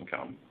gross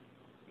income.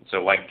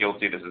 So like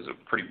GILTI, this is a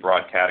pretty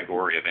broad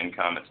category of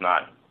income. It's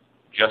not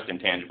just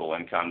intangible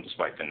income,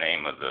 despite the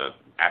name of the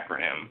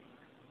acronym.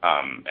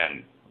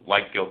 And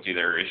like GILTI,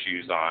 there are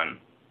issues on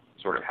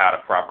sort of how to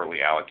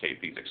properly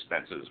allocate these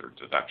expenses or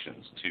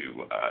deductions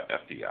to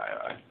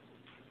FDII.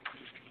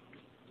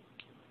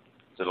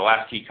 So the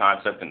last key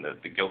concept in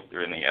the GILTI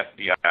or in the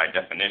FDII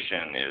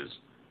definition is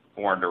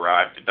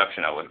foreign-derived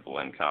deduction-eligible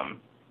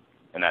income,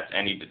 and that's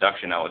any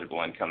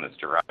deduction-eligible income that's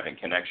derived in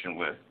connection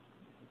with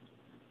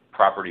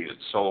property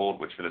that's sold,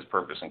 which for this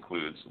purpose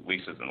includes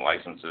leases and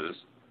licenses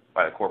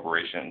by the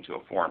corporation to a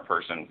foreign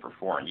person for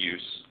foreign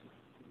use,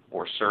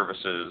 or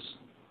services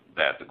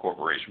that the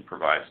corporation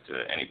provides to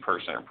any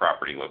person or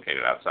property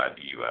located outside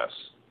the U.S.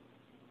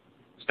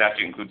 The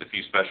statute includes a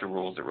few special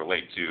rules that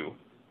relate to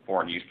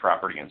foreign use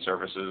property and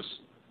services.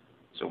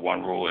 So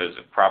one rule is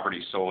if property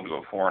is sold to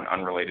a foreign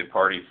unrelated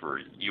party for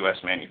U.S.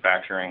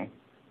 manufacturing,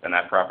 then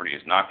that property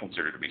is not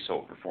considered to be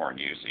sold for foreign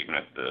use, even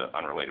if the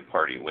unrelated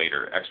party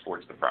later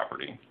exports the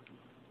property.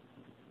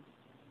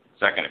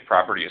 Second, if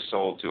property is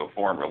sold to a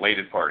foreign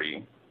related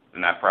party,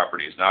 then that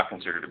property is not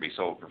considered to be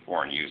sold for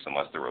foreign use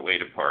unless the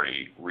related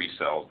party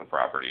resells the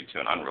property to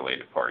an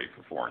unrelated party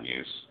for foreign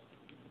use.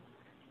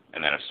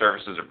 And then if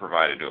services are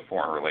provided to a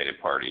foreign related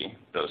party,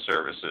 those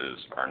services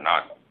are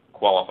not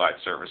qualified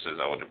services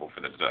eligible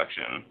for the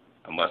deduction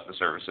unless the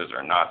services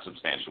are not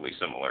substantially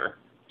similar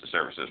to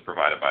services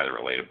provided by the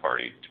related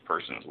party to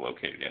persons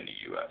located in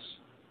the U.S.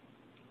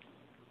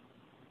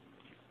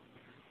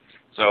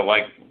 So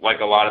like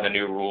a lot of the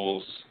new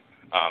rules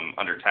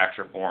under tax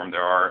reform,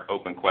 there are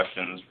open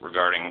questions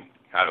regarding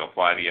how to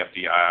apply the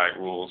FDII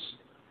rules.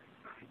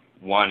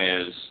 One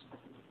is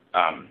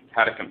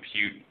how to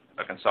compute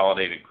a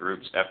consolidated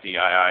group's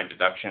FDII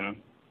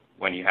deduction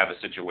when you have a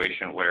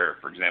situation where,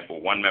 for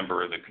example, one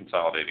member of the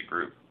consolidated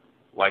group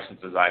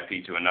licenses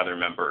IP to another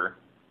member,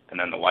 and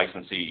then the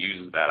licensee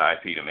uses that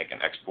IP to make an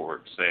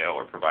export, sale,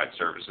 or provide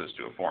services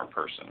to a foreign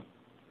person.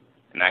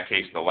 In that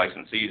case, the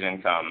licensee's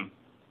income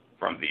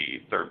from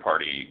the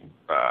third-party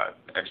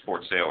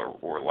export, sale,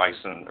 or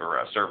license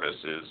or service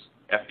is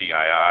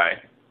FDII,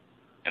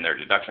 and their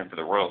deduction for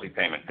the royalty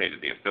payment paid to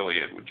the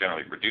affiliate would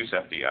generally reduce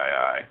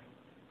FDII,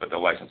 but the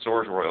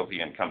licensor's royalty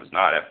income is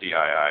not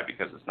FDII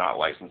because it's not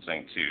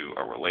licensing to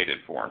a related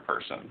foreign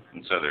person.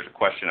 And so there's a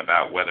question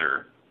about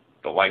whether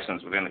the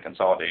license within the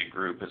consolidated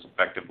group has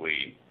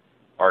effectively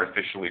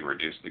artificially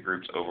reduced the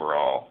group's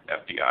overall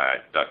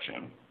FDII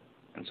deduction.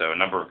 And so a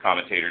number of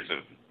commentators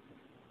have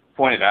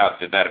pointed out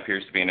that that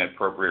appears to be an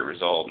appropriate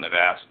result, and have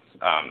asked,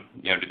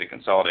 do the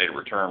consolidated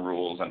return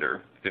rules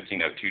under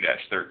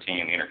 1502-13,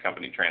 the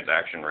intercompany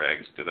transaction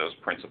regs, do those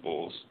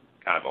principles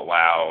kind of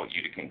allow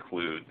you to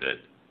conclude that,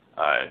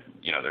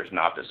 there's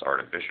not this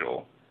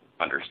artificial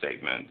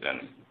understatement?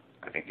 And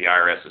I think the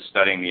IRS is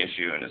studying the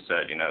issue and has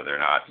said, they're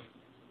not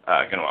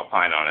going to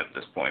opine on it at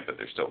this point, but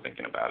they're still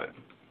thinking about it.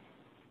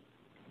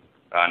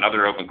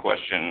 Another open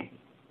question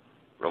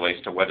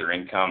relates to whether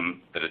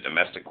income that a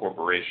domestic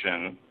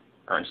corporation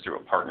earns through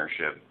a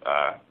partnership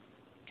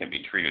can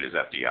be treated as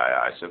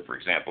FDII. So, for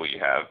example, you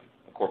have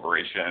a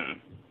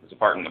corporation as a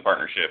part in the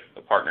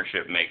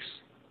partnership makes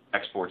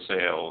export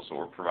sales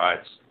or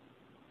provides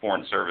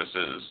foreign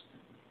services.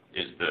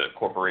 Is the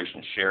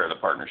corporation's share of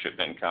the partnership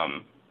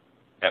income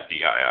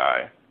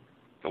FDII?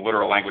 The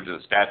literal language of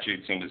the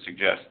statute seems to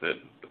suggest that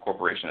the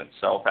corporation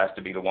itself has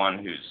to be the one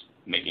who's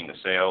making the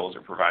sales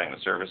or providing the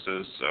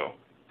services, so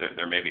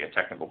there may be a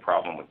technical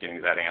problem with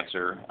getting that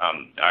answer.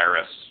 The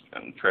IRS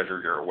and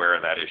Treasury are aware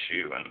of that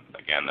issue, and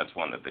again, that's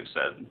one that they've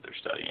said they're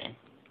studying.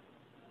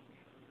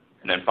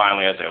 And then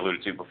finally, as I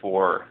alluded to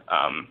before,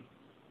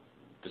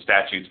 the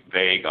statute's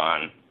vague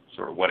on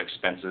sort of what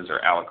expenses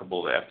are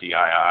allocable to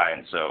FDII,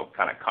 and so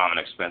kind of common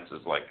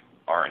expenses like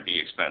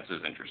R&D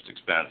expenses, interest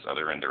expense,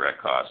 other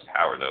indirect costs,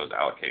 how are those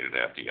allocated to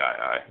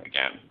FDII?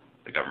 Again,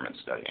 the government's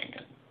studying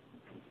it.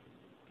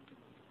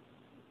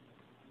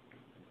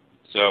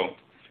 So,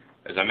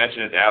 as I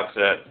mentioned at the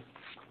outset,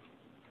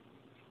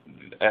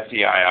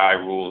 FDII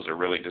rules are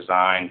really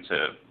designed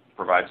to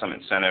provide some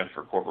incentive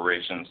for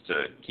corporations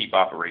to keep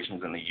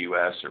operations in the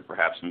U.S. or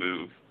perhaps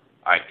move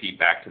IP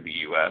back to the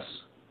U.S.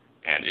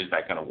 And is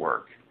that going to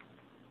work?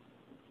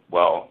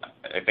 Well,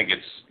 I think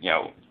it's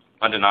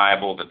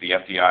undeniable that the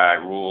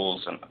FDII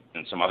rules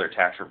and some other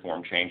tax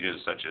reform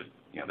changes, such as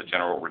the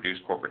general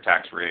reduced corporate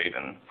tax rate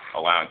and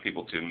allowing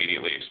people to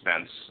immediately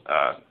expense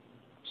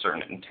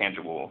certain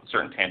tangible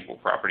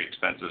property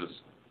expenses,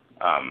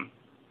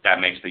 that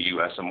makes the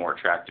U.S. a more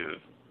attractive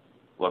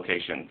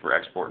location for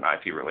export and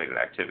IP-related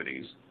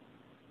activities.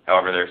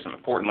 However, there are some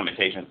important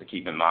limitations to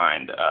keep in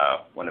mind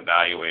when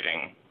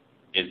evaluating,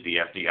 is the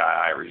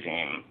FDII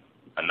regime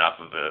enough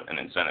of an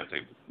incentive to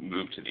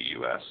move to the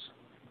U.S.?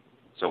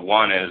 So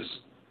one is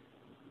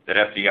that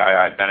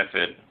FDII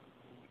benefit,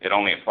 it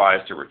only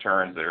applies to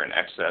returns that are in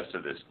excess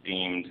of this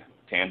deemed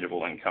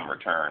tangible income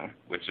return,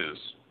 which is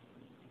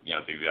the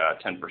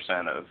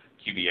 10% of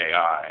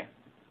QBAI.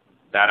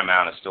 That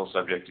amount is still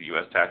subject to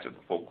U.S. tax at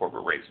the full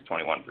corporate rates of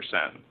 21%.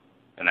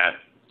 And that's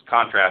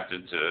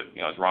contrasted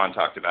to, as Ron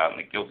talked about in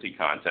the GILTI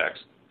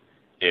context,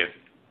 if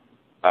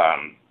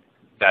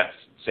that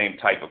same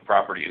type of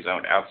property is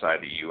owned outside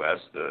the U.S.,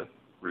 the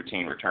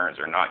routine returns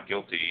are not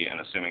GILTI,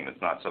 and assuming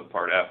that's not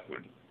subpart F,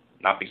 would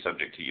not be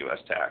subject to U.S.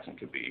 tax and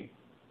could be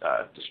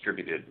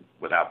distributed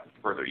without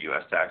further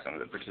U.S. tax under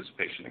the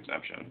participation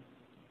exemption.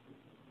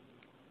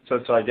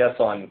 So I guess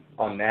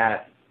on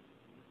that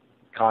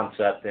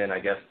concept, then I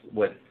guess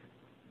what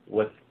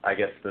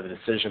the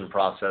decision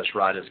process,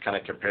 right, is kind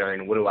of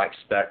comparing what do I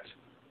expect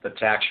the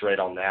tax rate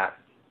on that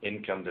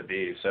income to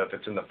be. So if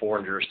it's in the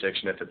foreign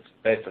jurisdiction, if it's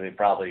basically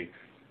probably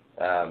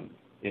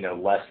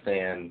less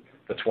than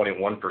the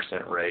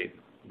 21% rate,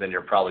 then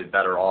you're probably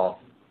better off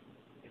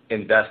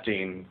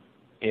investing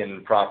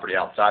in property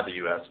outside the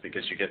U.S.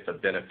 because you get the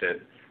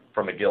benefit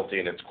from a GILTI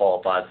and it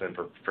qualifies then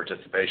for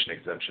participation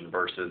exemption,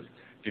 versus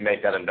if you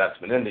make that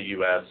investment in the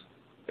U.S.,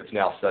 it's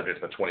now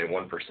subject to the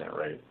 21%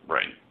 rate.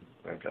 Right.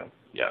 Okay.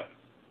 Yeah.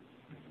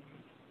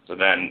 So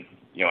then,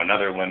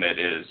 another limit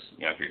is,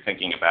 if you're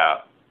thinking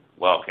about,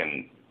 well,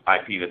 can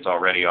IP that's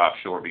already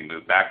offshore be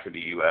moved back to the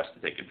U.S.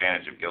 to take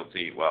advantage of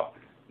GILTI? Well,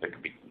 there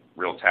could be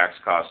real tax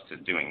costs to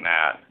doing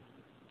that.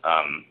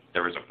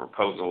 There was a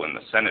proposal in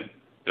the Senate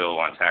bill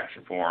on tax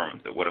reform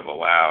that would have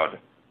allowed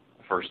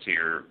a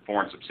first-tier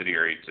foreign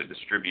subsidiary to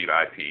distribute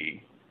IP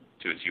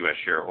to its U.S.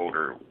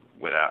 shareholder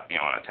without,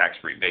 on a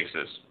tax-free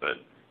basis. But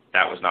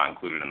that was not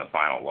included in the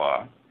final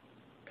law.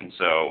 And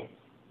so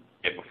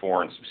if a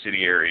foreign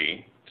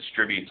subsidiary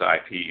distributes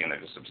IP and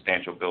there's a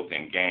substantial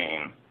built-in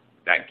gain,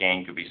 that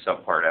gain could be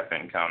subpart F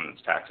income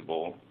that's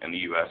taxable in the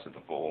U.S. at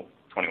the full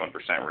 21%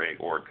 rate,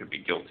 or it could be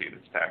GILTI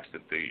that's taxed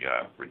at the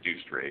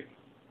reduced rate.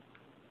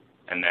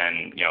 And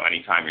then,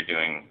 anytime you're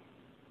doing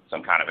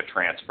some kind of a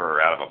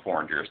transfer out of a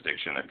foreign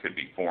jurisdiction, there could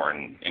be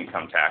foreign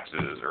income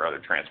taxes or other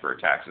transfer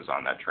taxes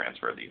on that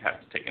transfer that you have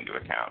to take into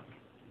account.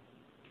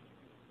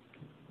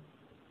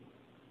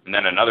 And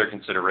then another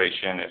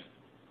consideration,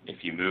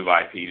 if you move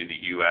IP to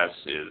the U.S.,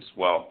 is,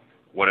 well,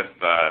 what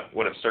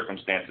if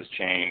circumstances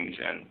change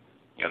and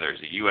there's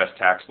a U.S.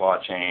 tax law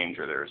change,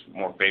 or there's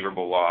more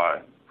favorable law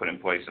put in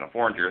place in a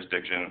foreign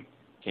jurisdiction?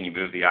 Can you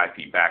move the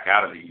IP back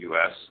out of the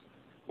U.S.?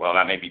 Well,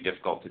 that may be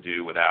difficult to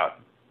do without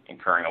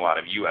incurring a lot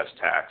of U.S.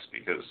 tax,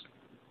 because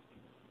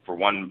for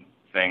one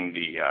thing,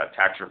 the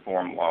tax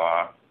reform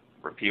law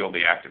repealed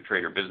the active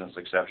trade or business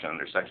exception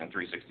under Section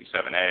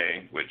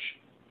 367A, which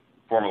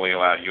formerly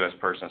allowed U.S.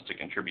 persons to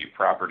contribute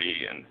property,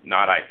 and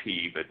not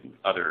IP, but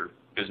other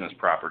business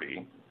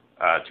property,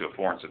 to a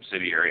foreign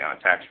subsidiary on a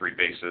tax-free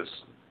basis,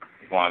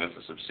 as long as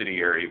the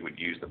subsidiary would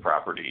use the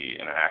property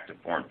in an active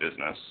foreign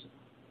business.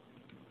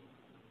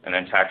 And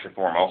then tax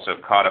reform also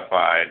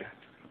codified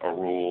a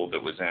rule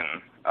that was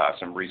in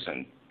some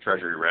recent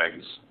Treasury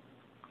regs,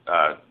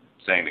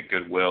 saying that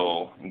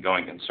goodwill and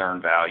going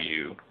concern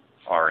value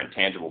are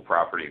intangible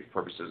property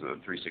for purposes of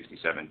the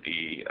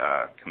 367D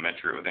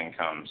commensurate with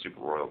income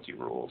super royalty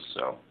rules.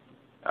 So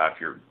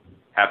if you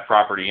have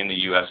property in the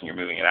U.S. and you're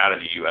moving it out of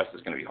the U.S.,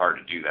 it's going to be hard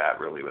to do that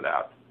really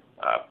without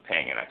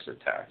paying an exit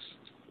tax.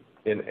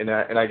 And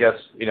I guess,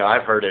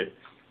 I've heard it,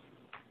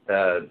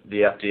 the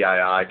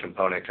FDII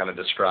component kind of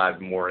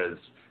described more as,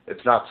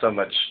 it's not so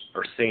much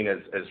or seen as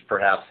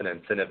perhaps an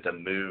incentive to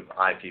move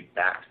IP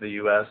back to the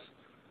U.S.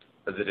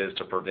 as it is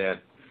to prevent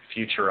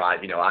future,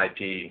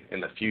 IP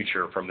in the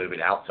future from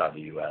moving outside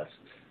the U.S.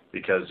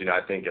 Because,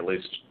 I think at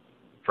least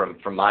from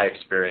my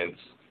experience,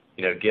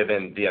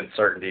 given the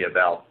uncertainty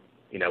about,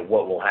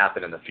 what will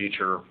happen in the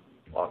future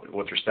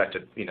with respect to,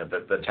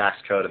 the tax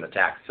code and the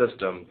tax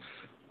system,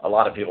 a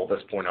lot of people at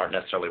this point aren't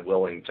necessarily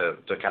willing to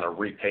kind of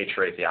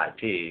repatriate the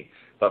IP,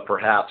 but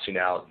perhaps,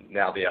 now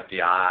the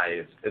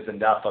FDII is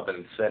enough of an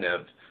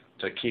incentive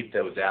to keep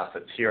those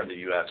assets here in the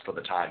U.S. for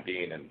the time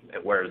being, and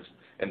whereas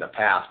in the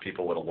past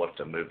people would have looked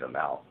to move them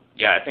out.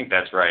 Yeah, I think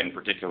that's right, and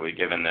particularly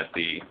given that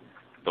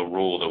the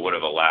rule that would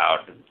have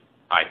allowed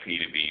IP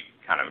to be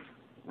kind of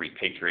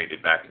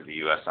repatriated back to the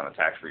U.S. on a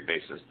tax-free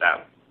basis,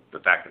 the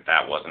fact that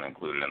that wasn't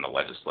included in the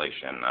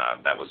legislation,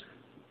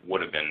 would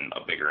have been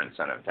a bigger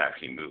incentive to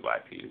actually move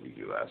IP to the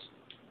U.S.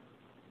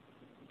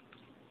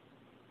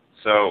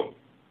 So,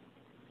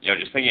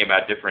 just thinking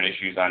about different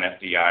issues on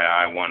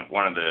FDII,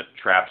 one of the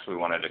traps we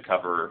wanted to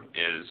cover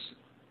is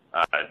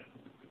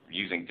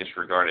using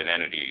disregarded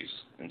entities.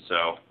 And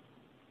so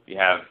you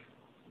have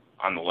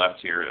on the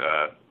left here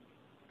a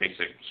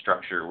basic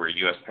structure where a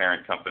U.S.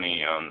 parent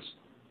company owns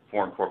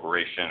foreign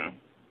corporation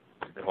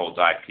that holds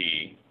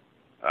IP.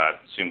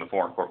 Assume the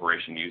foreign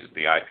corporation uses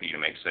the IP to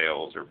make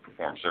sales or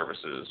perform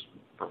services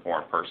for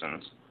foreign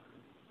persons.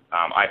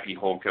 IP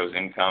holdco's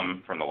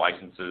income from the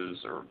licenses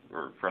or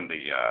from the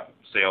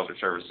sales or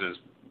services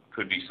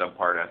could be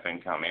subpart F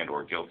income and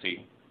or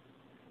GILTI.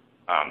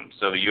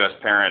 So the U.S.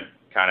 parent,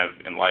 kind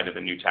of in light of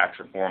the new tax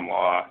reform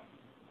law,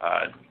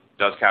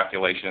 does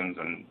calculations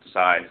and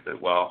decides that,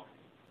 well,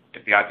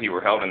 if the IP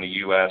were held in the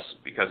U.S.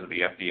 because of the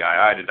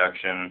FDII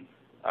deduction,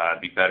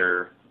 it'd be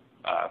better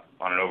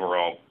on an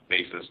overall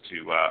basis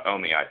to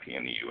own the IP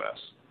in the U.S.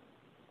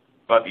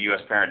 But the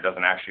U.S. parent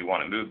doesn't actually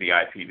want to move the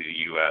IP to the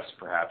U.S.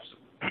 Perhaps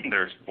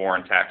there's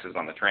foreign taxes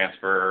on the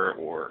transfer,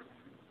 or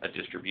a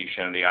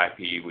distribution of the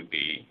IP would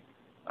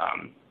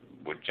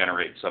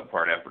generate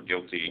subpart F or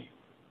GILTI.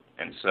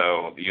 And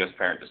so the U.S.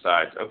 parent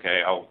decides,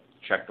 okay, I'll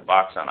check the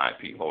box on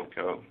IP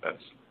holdco.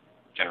 That's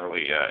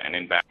generally an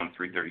inbound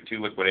 332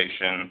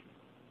 liquidation.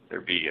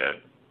 There'd be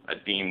a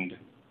deemed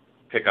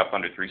pickup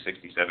under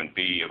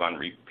 367B of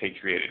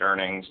unrepatriated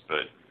earnings,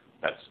 but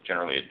that's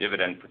generally a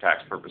dividend for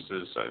tax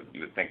purposes, so you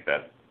would think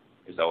that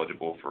is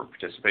eligible for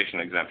participation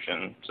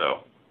exemption. So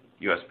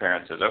U.S.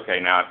 parent says, okay,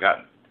 now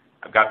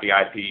I've got the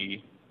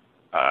IP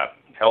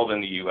held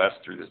in the U.S.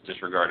 through this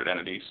disregarded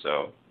entity,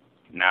 so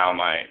now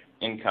my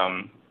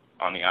income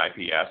on the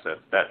IP assets,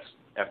 that's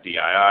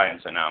FDII,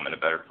 and so now I'm in a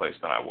better place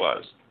than I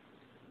was.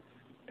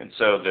 And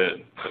so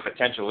the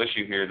potential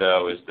issue here,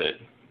 though, is that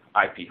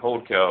IP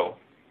holdco,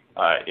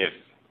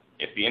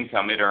 if the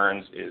income it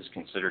earns is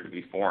considered to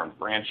be foreign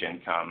branch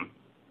income,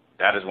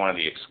 that is one of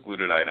the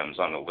excluded items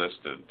on the list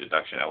of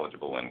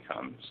deduction-eligible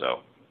income. So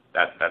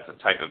that's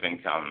a type of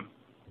income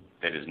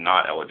that is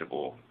not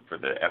eligible for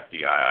the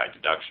FDII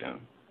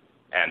deduction.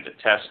 And the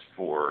test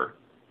for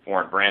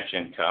foreign branch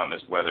income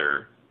is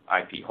whether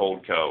IP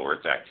holdco or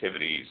its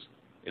activities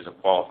is a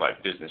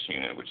qualified business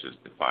unit, which is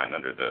defined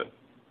under the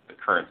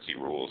currency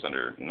rules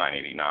under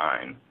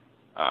 989.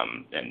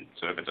 And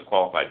so if it's a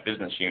qualified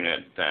business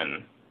unit,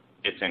 then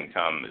its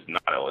income is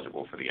not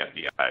eligible for the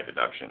FDII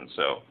deduction.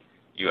 So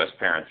U.S.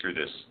 parent, through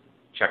this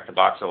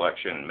check-the-box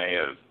election may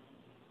have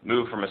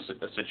moved from a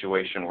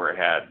situation where it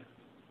had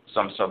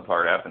some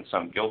subpart F and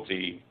some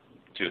GILTI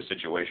to a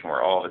situation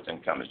where all of its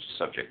income is just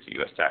subject to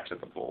U.S. tax at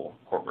the full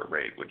corporate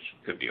rate, which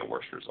could be a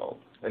worse result.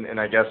 And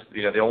I guess,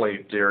 the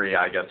only theory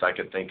I guess I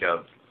could think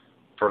of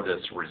for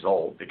this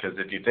result, because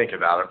if you think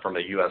about it from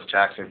a U.S.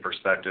 taxing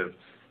perspective,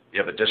 you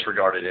have a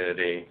disregarded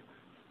entity,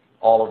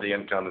 all of the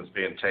income is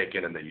being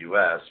taken in the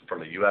U.S. from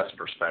the U.S.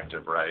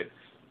 perspective, right?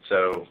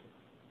 So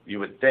you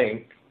would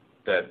think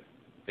that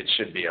it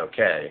should be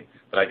okay,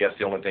 but I guess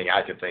the only thing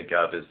I could think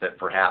of is that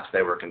perhaps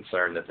they were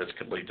concerned that this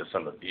could lead to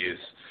some abuse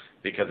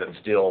because it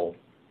still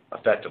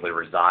effectively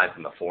resides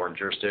in the foreign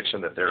jurisdiction,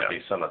 that there would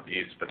be some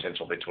abuse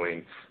potential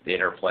between the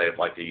interplay of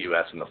like the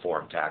U.S. and the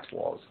foreign tax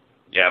laws.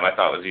 Yeah, my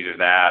thought was either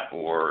that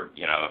or,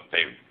 if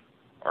they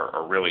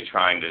are really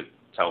trying to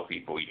tell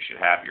people you should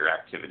have your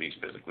activities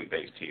physically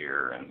based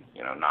here and,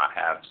 not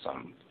have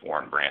some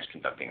foreign branch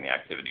conducting the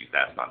activities.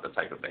 That's not the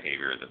type of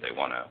behavior that they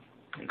want to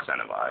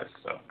incentivize.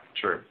 So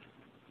True.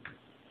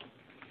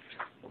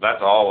 Well,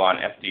 that's all on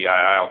FDII.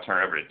 I'll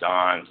turn it over to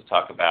Don to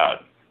talk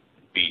about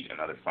BEAT,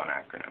 another fun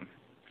acronym.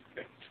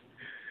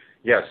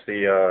 Yes,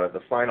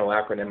 the final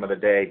acronym of the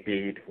day,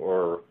 BEAT,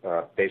 or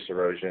Base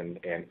Erosion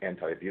and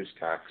Anti-Abuse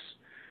Tax.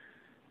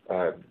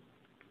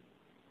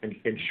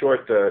 In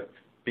short, the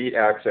BEAT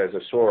acts as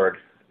a sword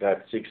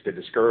that seeks to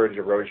discourage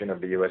erosion of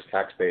the U.S.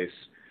 tax base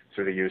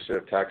through the use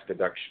of tax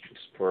deductions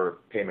for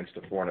payments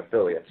to foreign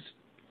affiliates.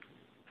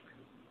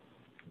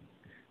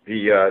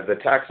 The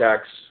tax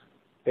acts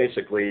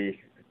basically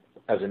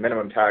as a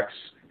minimum tax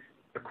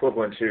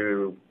equivalent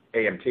to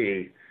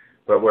AMT,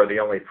 but where the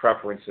only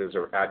preferences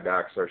or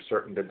add-backs are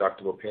certain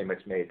deductible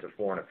payments made to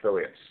foreign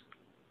affiliates.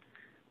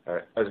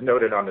 As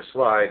noted on the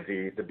slide,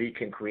 the BEAT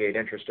can create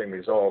interesting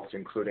results,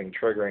 including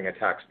triggering a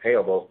tax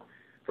payable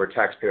for a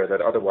taxpayer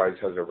that otherwise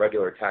has a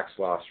regular tax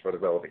loss for the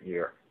relevant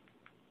year.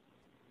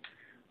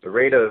 The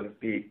rate of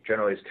BEAT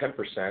generally is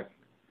 10%,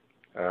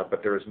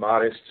 but there is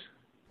modest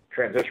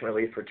transition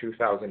relief for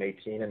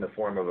 2018 in the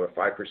form of a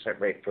 5%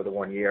 rate for the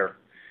 1 year,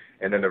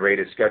 and then the rate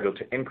is scheduled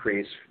to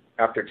increase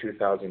after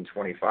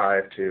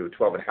 2025 to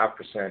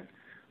 12.5%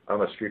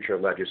 unless future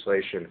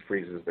legislation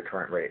freezes the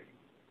current rate.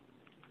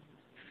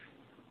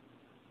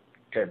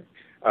 Okay.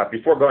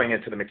 Before going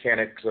into the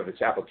mechanics of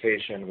its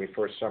application, we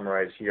first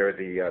summarize here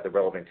the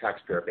relevant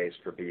taxpayer base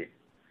for BEAT.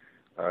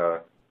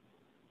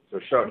 So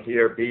shown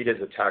here, BEAT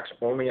is a tax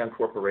only on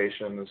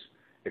corporations,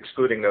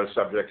 excluding those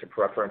subject to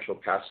preferential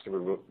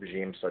pass-through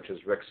regimes such as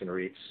RICs and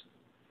REITs.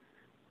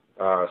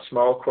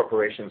 Small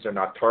corporations are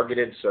not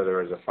targeted, so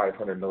there is a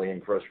 500 million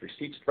gross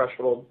receipts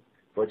threshold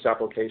for its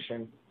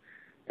application.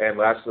 And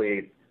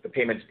lastly, the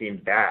payments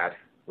deemed bad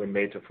when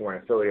made to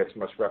foreign affiliates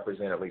must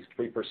represent at least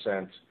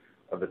 3%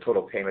 of the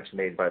total payments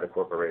made by the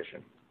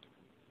corporation.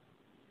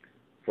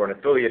 For an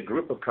affiliate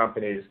group of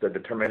companies, the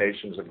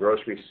determinations of gross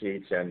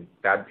receipts and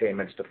bad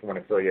payments to foreign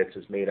affiliates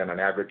is made on an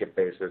aggregate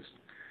basis,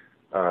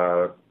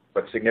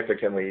 but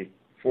significantly,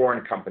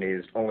 foreign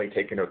companies only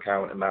take into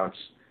account amounts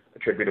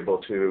attributable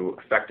to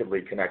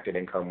effectively connected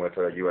income with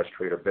a U.S.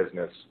 trade or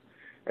business,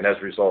 and as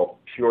a result,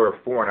 pure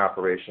foreign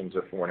operations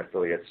of foreign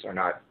affiliates are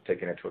not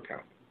taken into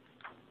account.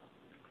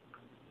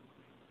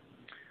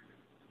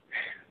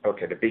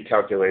 Okay, the BEAT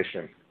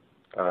calculation.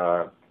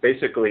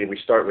 Basically, we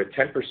start with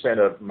 10%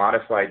 of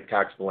modified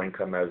taxable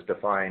income as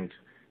defined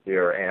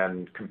here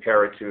and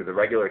compare it to the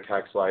regular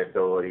tax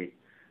liability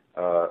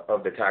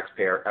of the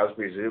taxpayer as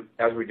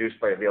reduced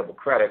by available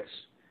credits,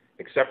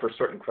 except for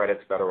certain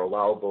credits that are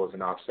allowable as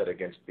an offset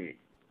against BEAT.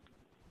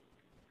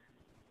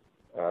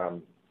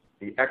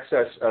 The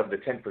excess of the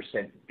 10%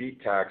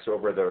 BEAT tax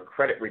over the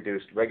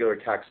credit-reduced regular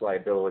tax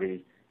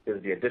liability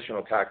is the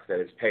additional tax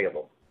that is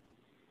payable.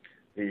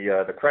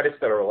 The credits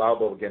that are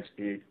allowable against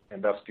BEAT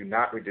and thus do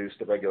not reduce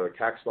the regular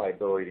tax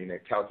liability in the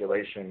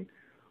calculation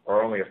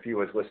are only a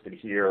few as listed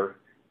here: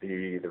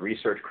 the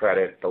research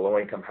credit, the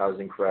low-income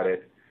housing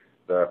credit,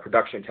 the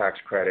production tax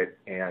credit,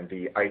 and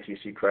the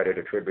ITC credit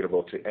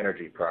attributable to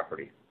energy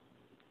property.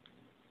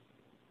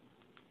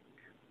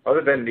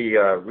 Other than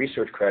the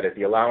research credit,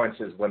 the allowance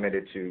is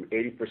limited to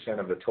 80%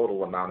 of the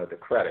total amount of the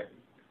credit.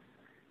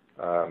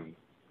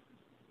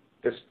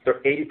 This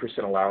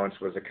 80% allowance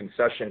was a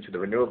concession to the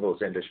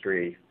renewables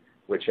industry,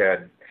 which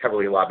had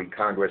heavily lobbied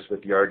Congress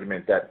with the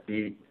argument that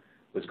BEAT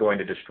was going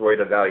to destroy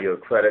the value of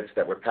credits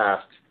that were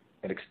passed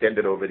and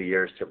extended over the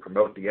years to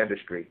promote the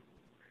industry.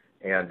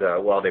 And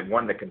while they've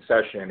won the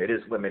concession, it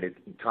is limited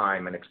in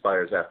time and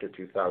expires after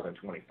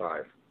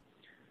 2025.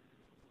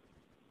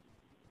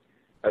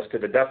 As to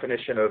the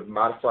definition of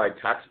modified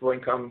taxable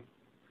income,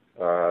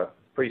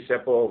 pretty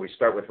simple. We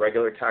start with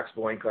regular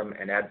taxable income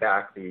and add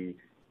back the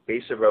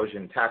base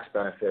erosion tax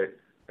benefit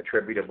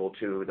attributable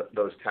to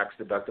those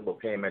tax-deductible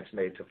payments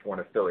made to foreign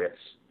affiliates.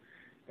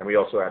 And we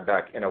also add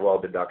back NOL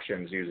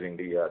deductions using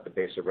the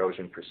base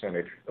erosion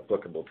percentage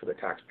applicable to the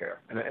taxpayer.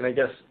 And I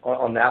guess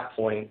on that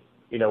point,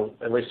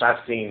 at least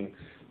I've seen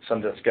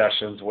some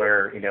discussions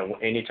where,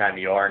 anytime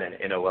you are in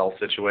an NOL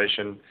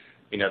situation,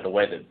 the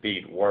way that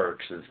BEAT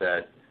works is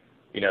that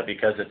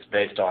because it's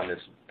based on this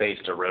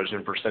based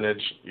erosion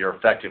percentage, you're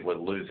effectively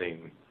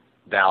losing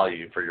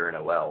value for your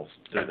NOLs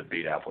through the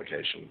BEAT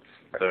application.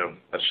 So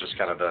that's just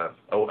kind of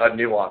a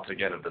nuance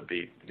again of the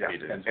BEAT. Yeah,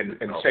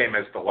 and same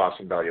as the loss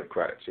in value of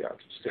credits.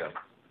 Yeah.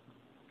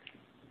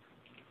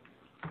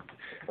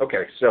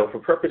 Okay, so for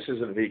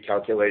purposes of the BEAT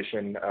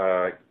calculation,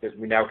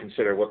 we now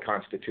consider what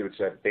constitutes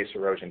a base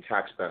erosion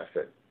tax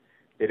benefit.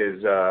 It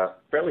is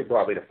fairly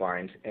broadly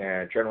defined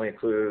and generally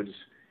includes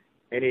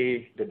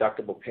any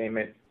deductible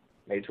payment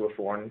made to a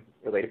foreign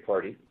related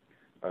party.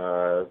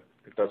 It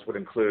would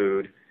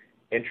include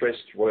interest,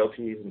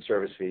 royalties, and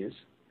service fees.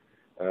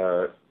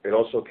 It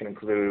also can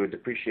include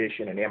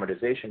depreciation and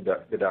amortization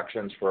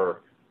deductions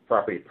for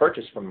property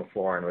purchased from a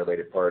foreign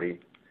related party.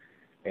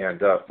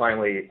 And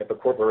finally, if a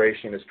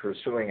corporation is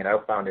pursuing an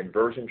outbound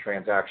inversion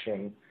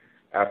transaction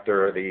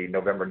after the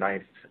November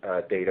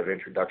 9th date of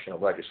introduction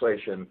of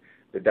legislation,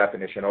 the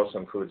definition also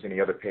includes any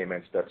other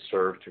payments that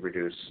serve to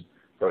reduce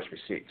gross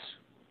receipts.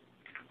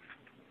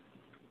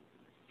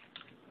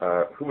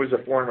 Who is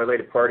a foreign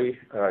related party?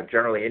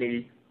 Generally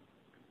any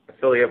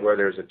affiliate where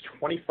there's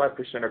a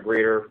 25% or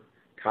greater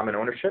common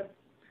ownership,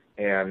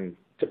 and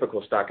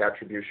typical stock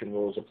attribution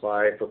rules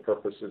apply for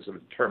purposes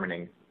of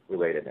determining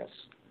relatedness.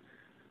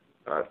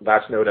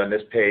 Last note on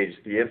this page,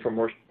 the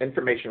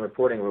information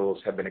reporting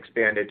rules have been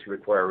expanded to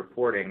require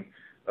reporting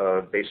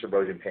of base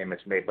erosion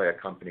payments made by a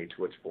company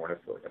to its foreign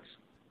affiliates.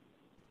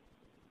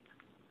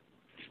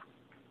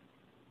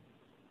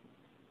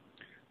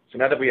 So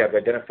now that we have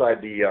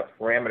identified the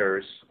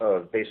parameters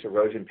of base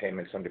erosion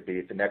payments under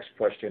BEAT, the next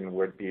question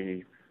would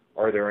be,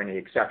 are there any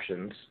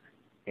exceptions?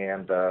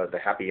 And the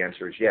happy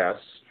answer is yes.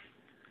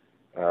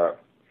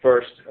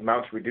 First,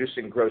 amounts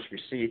reducing gross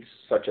receipts,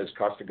 such as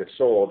cost of goods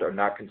sold, are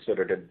not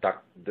considered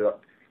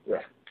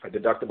a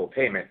deductible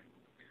payment.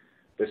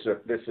 This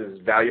is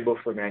valuable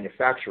for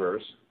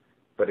manufacturers,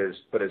 but as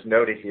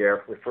noted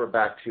here, refer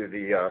back to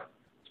the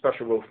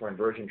special rule for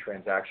inversion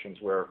transactions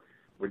where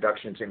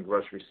reductions in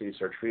gross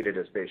receipts are treated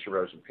as base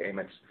erosion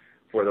payments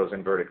for those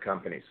inverted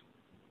companies.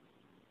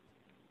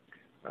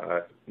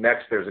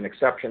 Next, there's an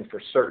exception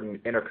for certain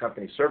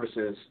intercompany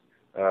services,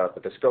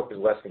 but the scope is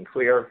less than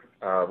clear.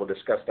 We'll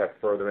discuss that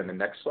further in the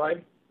next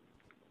slide.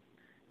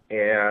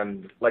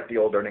 And like the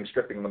old earnings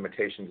stripping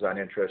limitations on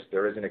interest,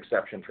 there is an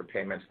exception for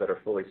payments that are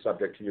fully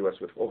subject to U.S.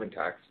 withholding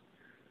tax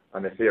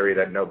on the theory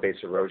that no base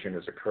erosion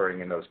is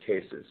occurring in those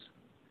cases.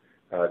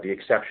 The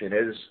exception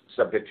is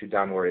subject to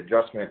downward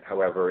adjustment,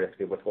 however, if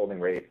the withholding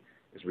rate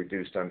is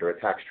reduced under a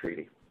tax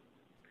treaty.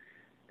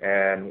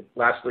 And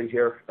lastly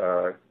here,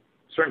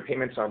 certain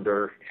payments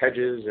under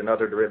hedges and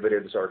other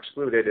derivatives are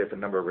excluded if a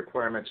number of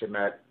requirements are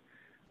met,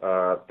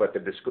 but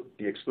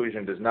the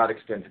exclusion does not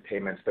extend to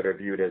payments that are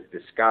viewed as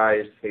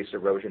disguised base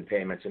erosion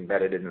payments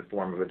embedded in the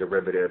form of a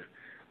derivative.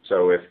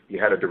 So if you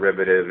had a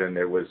derivative and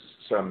there was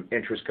some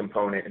interest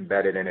component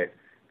embedded in it,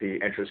 the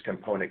interest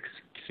component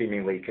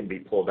seemingly can be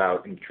pulled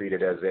out and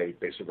treated as a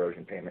base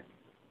erosion payment.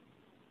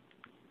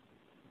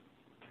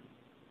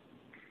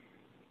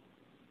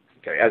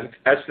 Okay,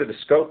 as to the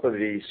scope of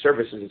the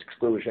services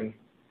exclusion,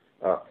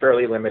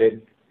 fairly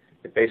limited.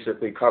 It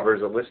basically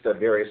covers a list of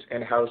various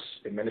in-house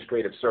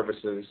administrative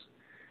services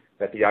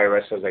that the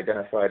IRS has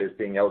identified as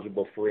being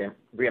eligible for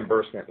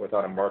reimbursement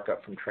without a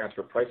markup from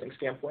transfer pricing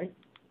standpoint.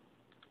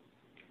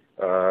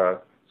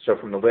 So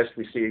from the list,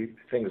 we see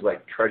things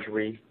like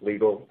treasury,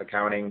 legal,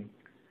 accounting,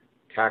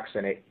 tax,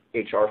 and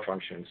HR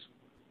functions.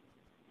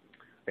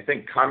 I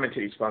think common to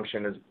these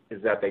functions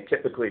is that they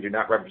typically do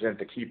not represent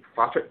the key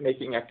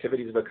profit-making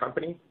activities of a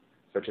company,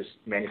 such as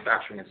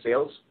manufacturing and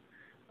sales,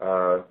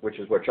 which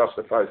is what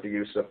justifies the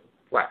use of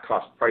flat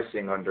cost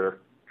pricing under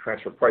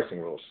transfer pricing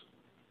rules.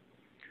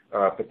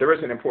 But there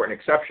is an important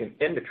exception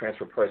in the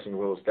transfer pricing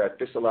rules that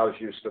disallows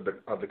use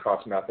of the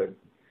cost method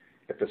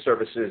if the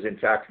services, in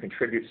fact,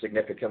 contribute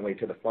significantly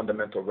to the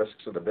fundamental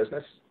risks of the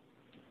business.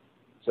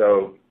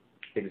 So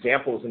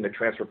examples in the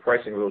transfer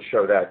pricing rules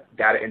show that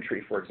data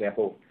entry, for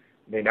example,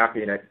 may not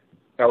be an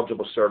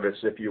eligible service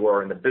if you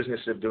are in the business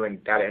of doing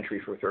data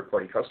entry for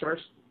third-party customers,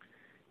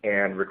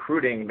 and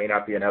recruiting may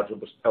not be an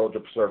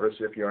eligible service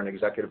if you're an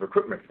executive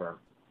recruitment firm.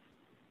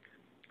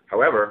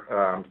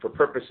 However, for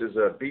purposes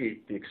of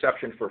BEAT, the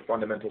exception for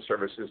fundamental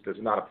services does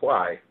not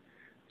apply.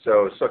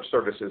 So such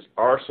services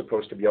are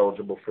supposed to be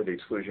eligible for the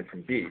exclusion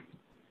from BEAT.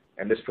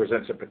 And this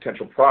presents a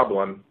potential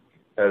problem,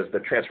 as the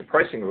transfer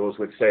pricing rules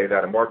would say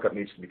that a markup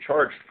needs to be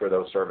charged for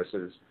those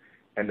services,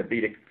 and the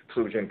BEAT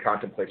exclusion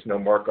contemplates no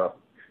markup.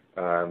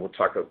 We'll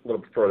talk a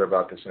little bit further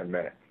about this in a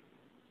minute.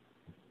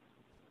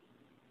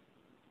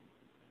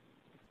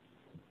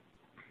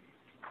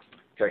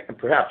 Okay, and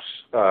perhaps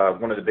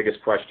one of the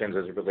biggest questions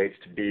as it relates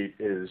to BEAT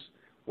is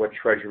what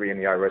Treasury and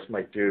the IRS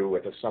might do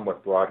with a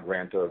somewhat broad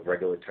grant of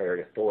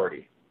regulatory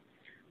authority.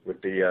 With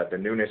the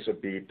newness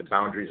of BEAT, the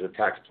boundaries of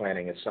tax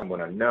planning is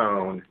somewhat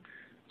unknown,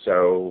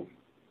 so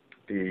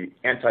the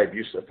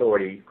anti-abuse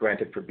authority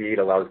granted for BEAT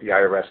allows the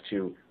IRS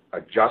to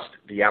adjust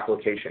the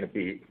application of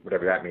BEAT,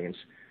 whatever that means,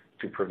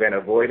 to prevent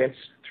avoidance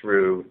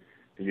through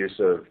the use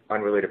of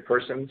unrelated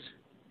persons,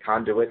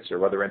 conduits,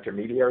 or other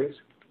intermediaries,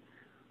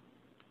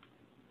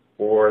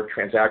 or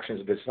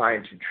transactions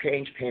designed to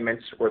change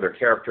payments or their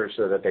character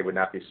so that they would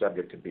not be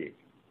subject to BEAT.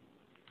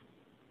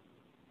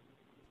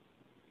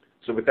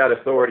 So with that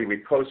authority,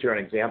 we pose here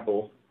an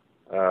example,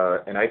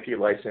 an IP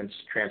license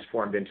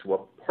transformed into a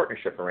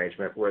partnership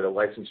arrangement where the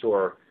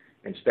licensor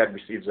instead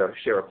receives a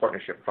share of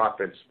partnership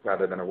profits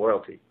rather than a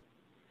royalty.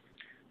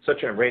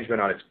 Such an arrangement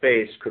on its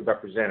base could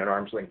represent an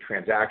arm's length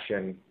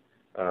transaction,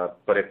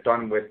 but if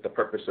done with the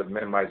purpose of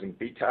minimizing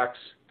BEAT tax,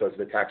 does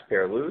the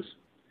taxpayer lose?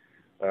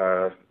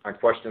 On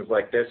questions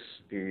like this,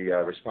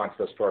 the response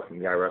thus far from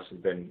the IRS has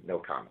been no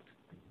comment.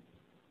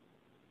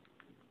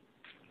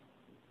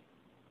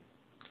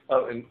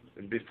 Oh, and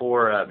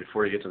before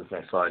you get to this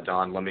next slide,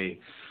 Don, let me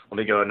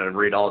go ahead and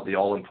read all the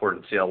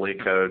all-important CLE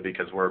code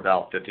because we're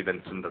about 50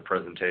 minutes into the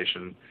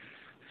presentation.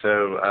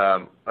 So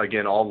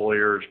again, all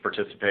lawyers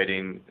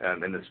participating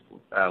in this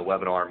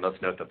webinar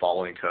must note the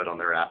following code on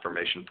their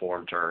affirmation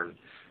form to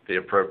the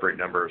appropriate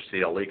number of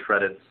CLE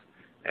credits,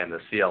 and the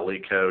CLE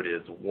code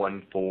is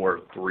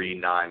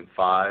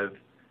 14395,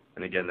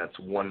 and again, that's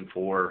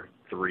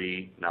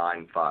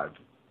 14395.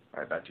 All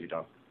right, back to you,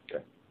 Don.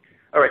 Okay.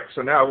 All right,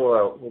 so now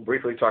we'll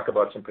briefly talk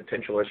about some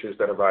potential issues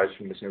that arise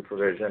from this new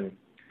provision.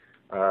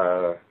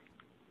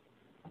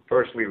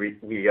 First, we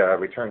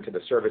return to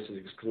the services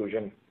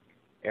exclusion,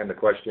 and the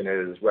question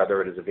is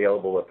whether it is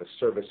available if a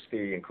service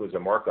fee includes a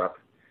markup,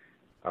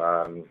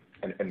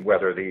 and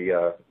whether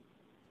the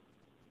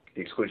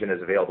exclusion is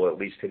available at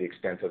least to the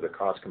extent of the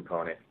cost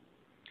component.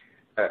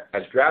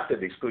 As drafted,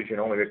 the exclusion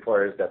only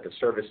requires that the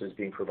services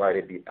being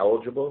provided be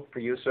eligible for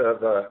use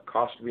of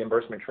cost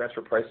reimbursement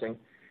transfer pricing.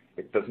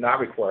 It does not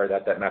require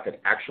that that method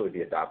actually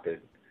be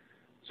adopted.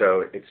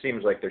 So it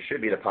seems like there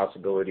should be the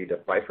possibility to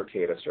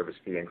bifurcate a service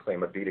fee and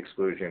claim a BEAT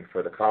exclusion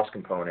for the cost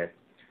component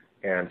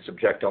and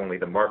subject only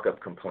the markup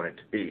component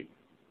to BEAT.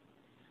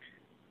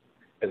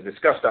 As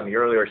discussed on the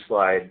earlier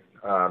slide,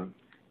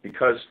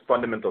 because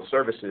fundamental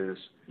services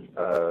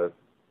are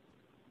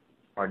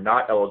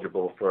not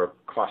eligible for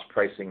cost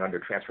pricing under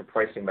transfer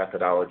pricing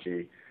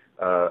methodology,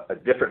 a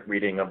different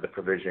reading of the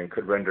provision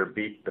could render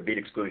the BEAT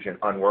exclusion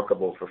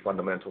unworkable for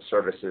fundamental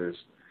services,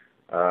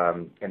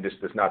 and this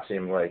does not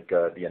seem like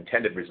the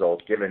intended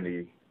result given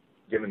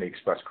the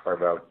express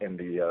carve-out in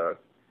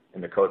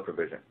the code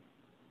provision.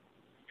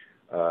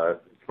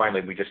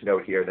 Finally, we just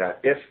note here that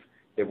if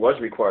it was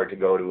required to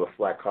go to a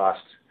flat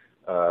cost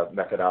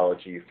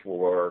methodology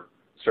for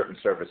certain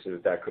services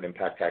that could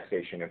impact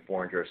taxation in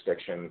foreign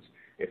jurisdictions,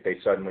 if they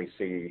suddenly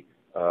see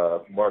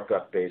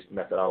markup-based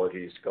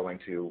methodologies going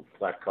to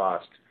flat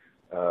cost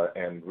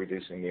and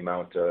reducing the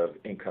amount of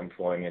income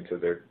flowing into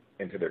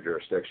their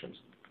jurisdictions.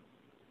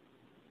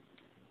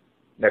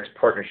 Next,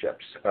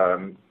 partnerships.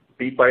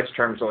 BEAT by its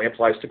terms only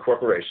applies to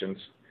corporations,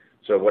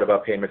 so what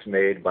about payments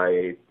made by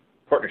a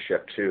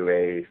partnership to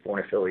a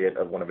foreign affiliate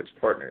of one of its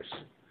partners?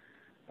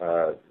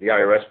 The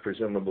IRS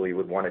presumably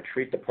would want to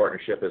treat the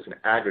partnership as an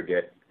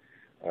aggregate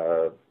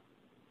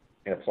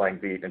in applying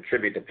BEAT and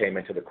attribute the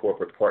payment to the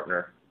corporate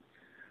partner.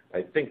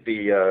 I think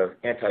the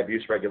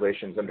anti-abuse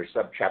regulations under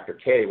subchapter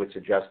K would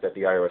suggest that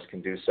the IRS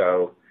can do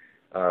so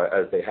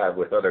as they have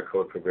with other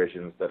code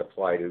provisions that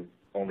apply to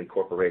only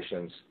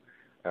corporations.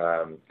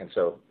 And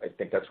so I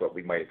think that's what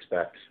we might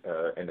expect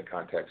in the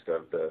context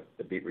of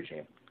the BEAT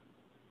regime.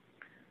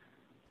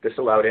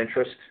 Disallowed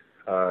interest.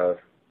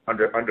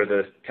 Under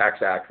the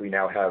Tax Act, we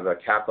now have a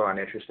cap on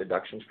interest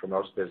deductions for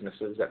most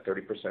businesses at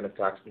 30% of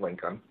taxable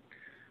income.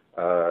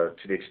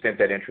 To the extent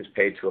that interest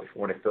paid to a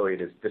foreign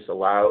affiliate is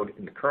disallowed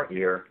in the current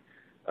year,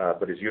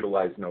 but is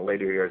utilized in a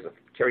later year as a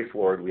carry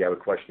forward, we have a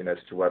question as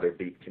to whether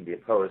BEAT can be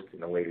opposed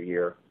in a later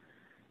year.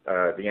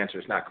 The answer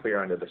is not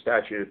clear under the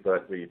statute,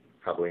 but we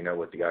probably know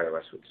what the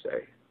IRS would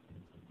say.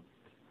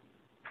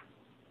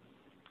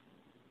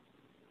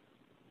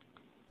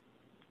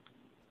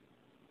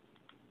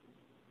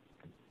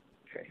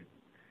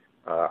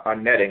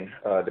 On netting,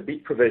 the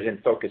BEAT provision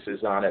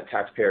focuses on a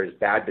taxpayer's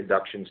bad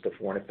deductions to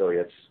foreign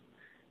affiliates.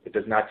 It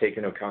does not take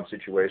into account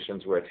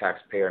situations where a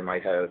taxpayer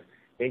might have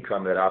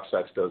income that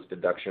offsets those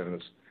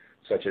deductions,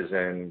 such as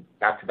in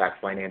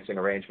back-to-back financing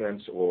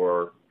arrangements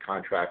or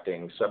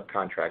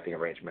subcontracting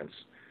arrangements.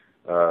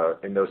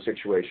 In those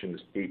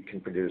situations, BEAT can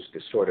produce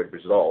distorted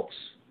results.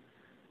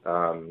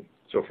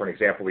 So for an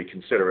example, we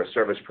consider a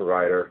service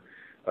provider.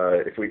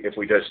 If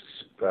we just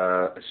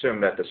assume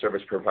that the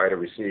service provider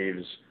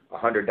receives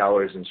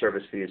 $100 in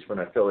service fees from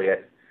an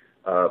affiliate,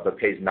 but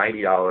pays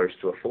 $90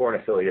 to a foreign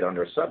affiliate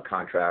under a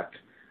subcontract,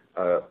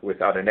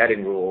 without a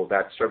netting rule,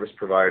 that service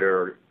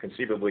provider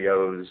conceivably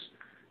owes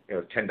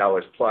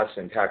 $10 plus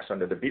in tax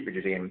under the BEAT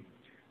regime,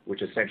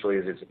 which essentially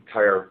is its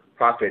entire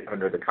profit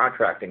under the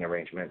contracting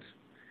arrangement.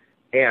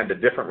 And a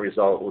different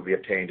result would be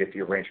obtained if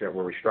the arrangement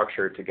were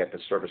restructured to get the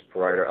service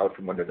provider out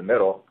from under the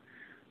middle.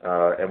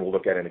 And we'll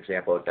look at an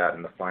example of that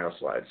in the final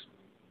slides.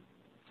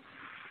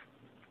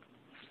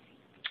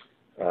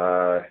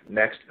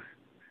 Next,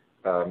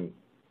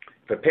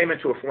 the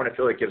payment to a foreign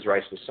affiliate gives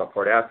rise to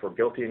Subpart F or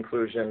GILTI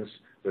inclusions.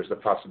 There's the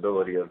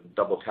possibility of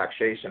double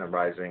taxation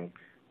arising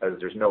as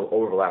there's no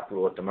overlap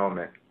rule at the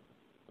moment.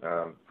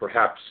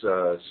 Perhaps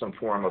some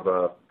form of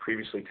a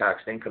previously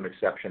taxed income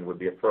exception would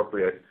be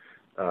appropriate,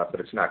 but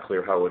it's not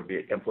clear how it would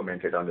be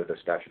implemented under the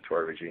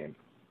statutory regime.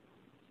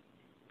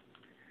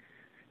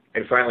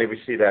 And finally,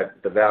 we see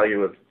that the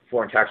value of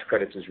foreign tax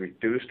credits is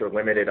reduced or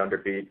limited under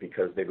BEAT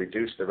because they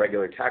reduce the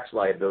regular tax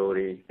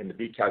liability in the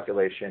BEAT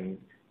calculation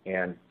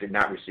and did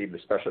not receive the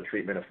special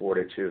treatment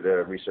afforded to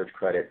the research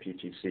credit,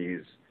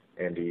 PTCs,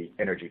 and the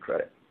energy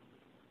credit.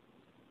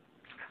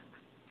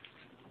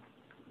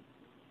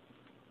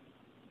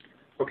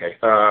 Okay,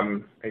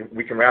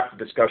 we can wrap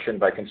the discussion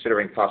by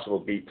considering possible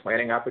BEAT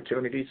planning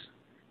opportunities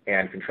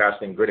and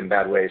contrasting good and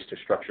bad ways to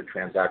structure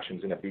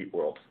transactions in a BEAT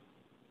world.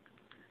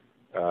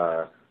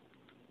 So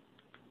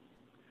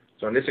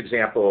in this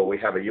example, we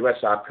have a U.S.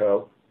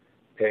 OPCO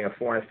paying a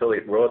foreign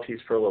affiliate royalties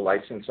for a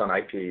license on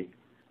IP,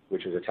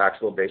 which is a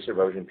taxable base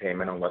erosion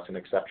payment unless an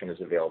exception is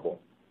available.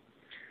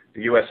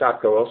 The U.S.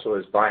 OPCO also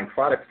is buying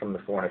product from the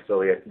foreign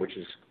affiliate, which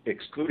is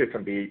excluded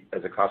from BEAT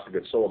as a cost of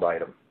goods sold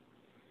item.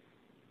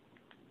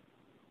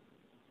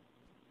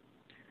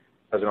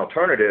 As an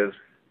alternative,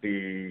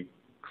 the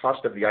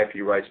cost of the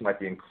IP rights might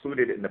be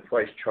included in the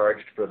price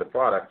charged for the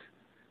product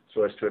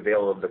so as to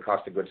avail of the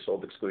cost of goods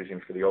sold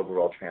exclusion for the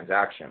overall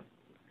transaction.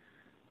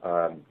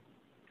 Prior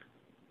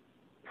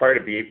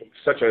to BEAT,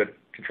 such a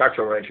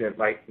contractual arrangement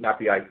might not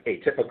be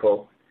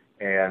atypical,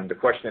 and the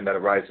question that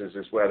arises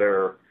is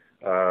whether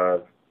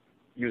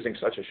using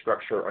such a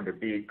structure under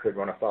BEAT could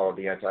run afoul of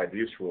the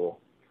anti-abuse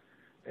rule.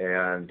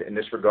 And in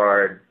this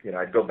regard,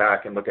 I'd go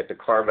back and look at the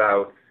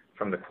carve-out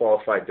from the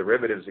qualified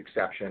derivatives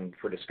exception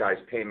for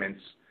disguised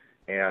payments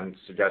and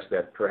suggest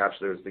that perhaps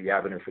there's the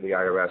avenue for the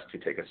IRS to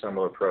take a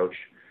similar approach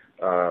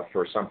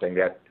for something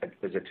that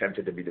is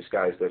attempted to be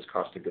disguised as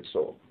cost of goods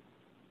sold.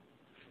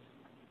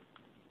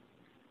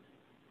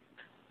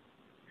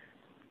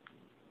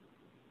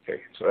 Okay,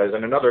 so as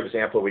in another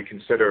example, we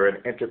consider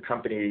an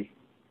intercompany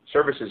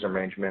services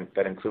arrangement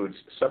that includes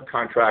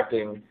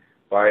subcontracting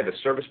by the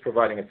service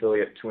providing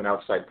affiliate to an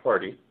outside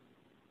party.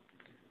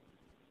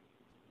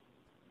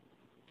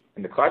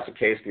 In the classic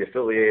case, the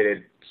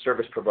affiliated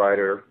service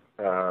provider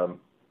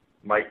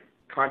might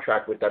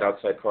contract with that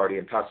outside party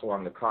and pass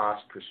along the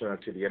cost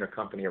pursuant to the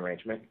intercompany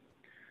arrangement.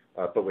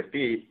 But with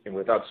BEAT, and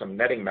without some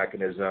netting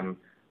mechanism,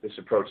 this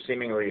approach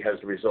seemingly has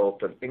the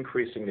result of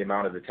increasing the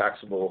amount of the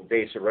taxable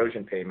base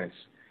erosion payments,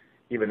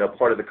 even though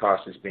part of the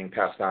cost is being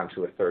passed on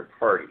to a third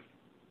party.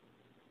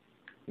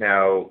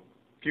 Now,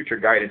 future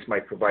guidance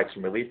might provide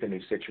some relief in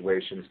these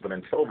situations, but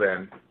until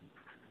then,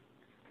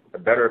 a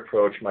better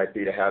approach might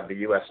be to have the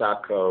U.S.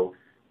 OPCO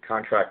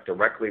contract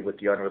directly with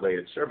the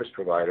unrelated service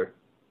provider,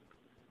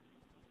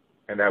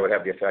 and that would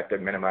have the effect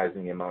of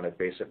minimizing the amount of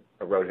base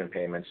erosion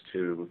payments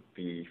to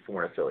the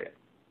foreign affiliate.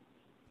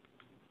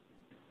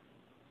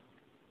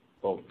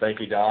 Well, thank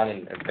you, Don,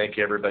 and thank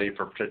you, everybody,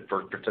 for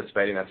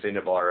participating. That's the end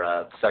of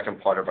our second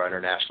part of our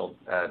International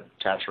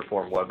Tax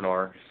Reform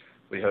webinar.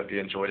 We hope you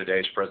enjoyed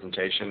today's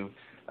presentation.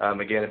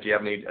 Again, if you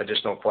have any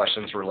additional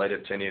questions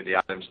related to any of the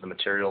items of the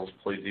materials,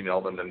 please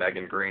email them to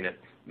Megan Green at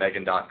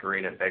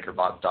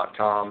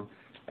megan.green@bakerbots.com.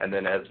 And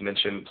then, as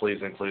mentioned,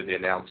 please include the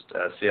announced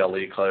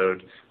CLE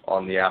code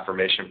on the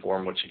affirmation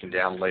form, which you can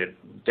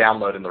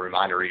download in the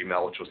reminder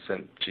email, which was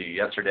sent to you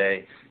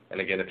yesterday. And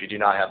again, if you do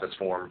not have this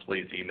form,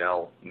 please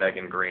email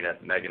Megan Green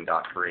at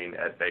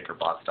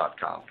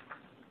megan.green@bakerbots.com.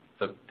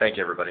 So thank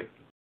you, everybody.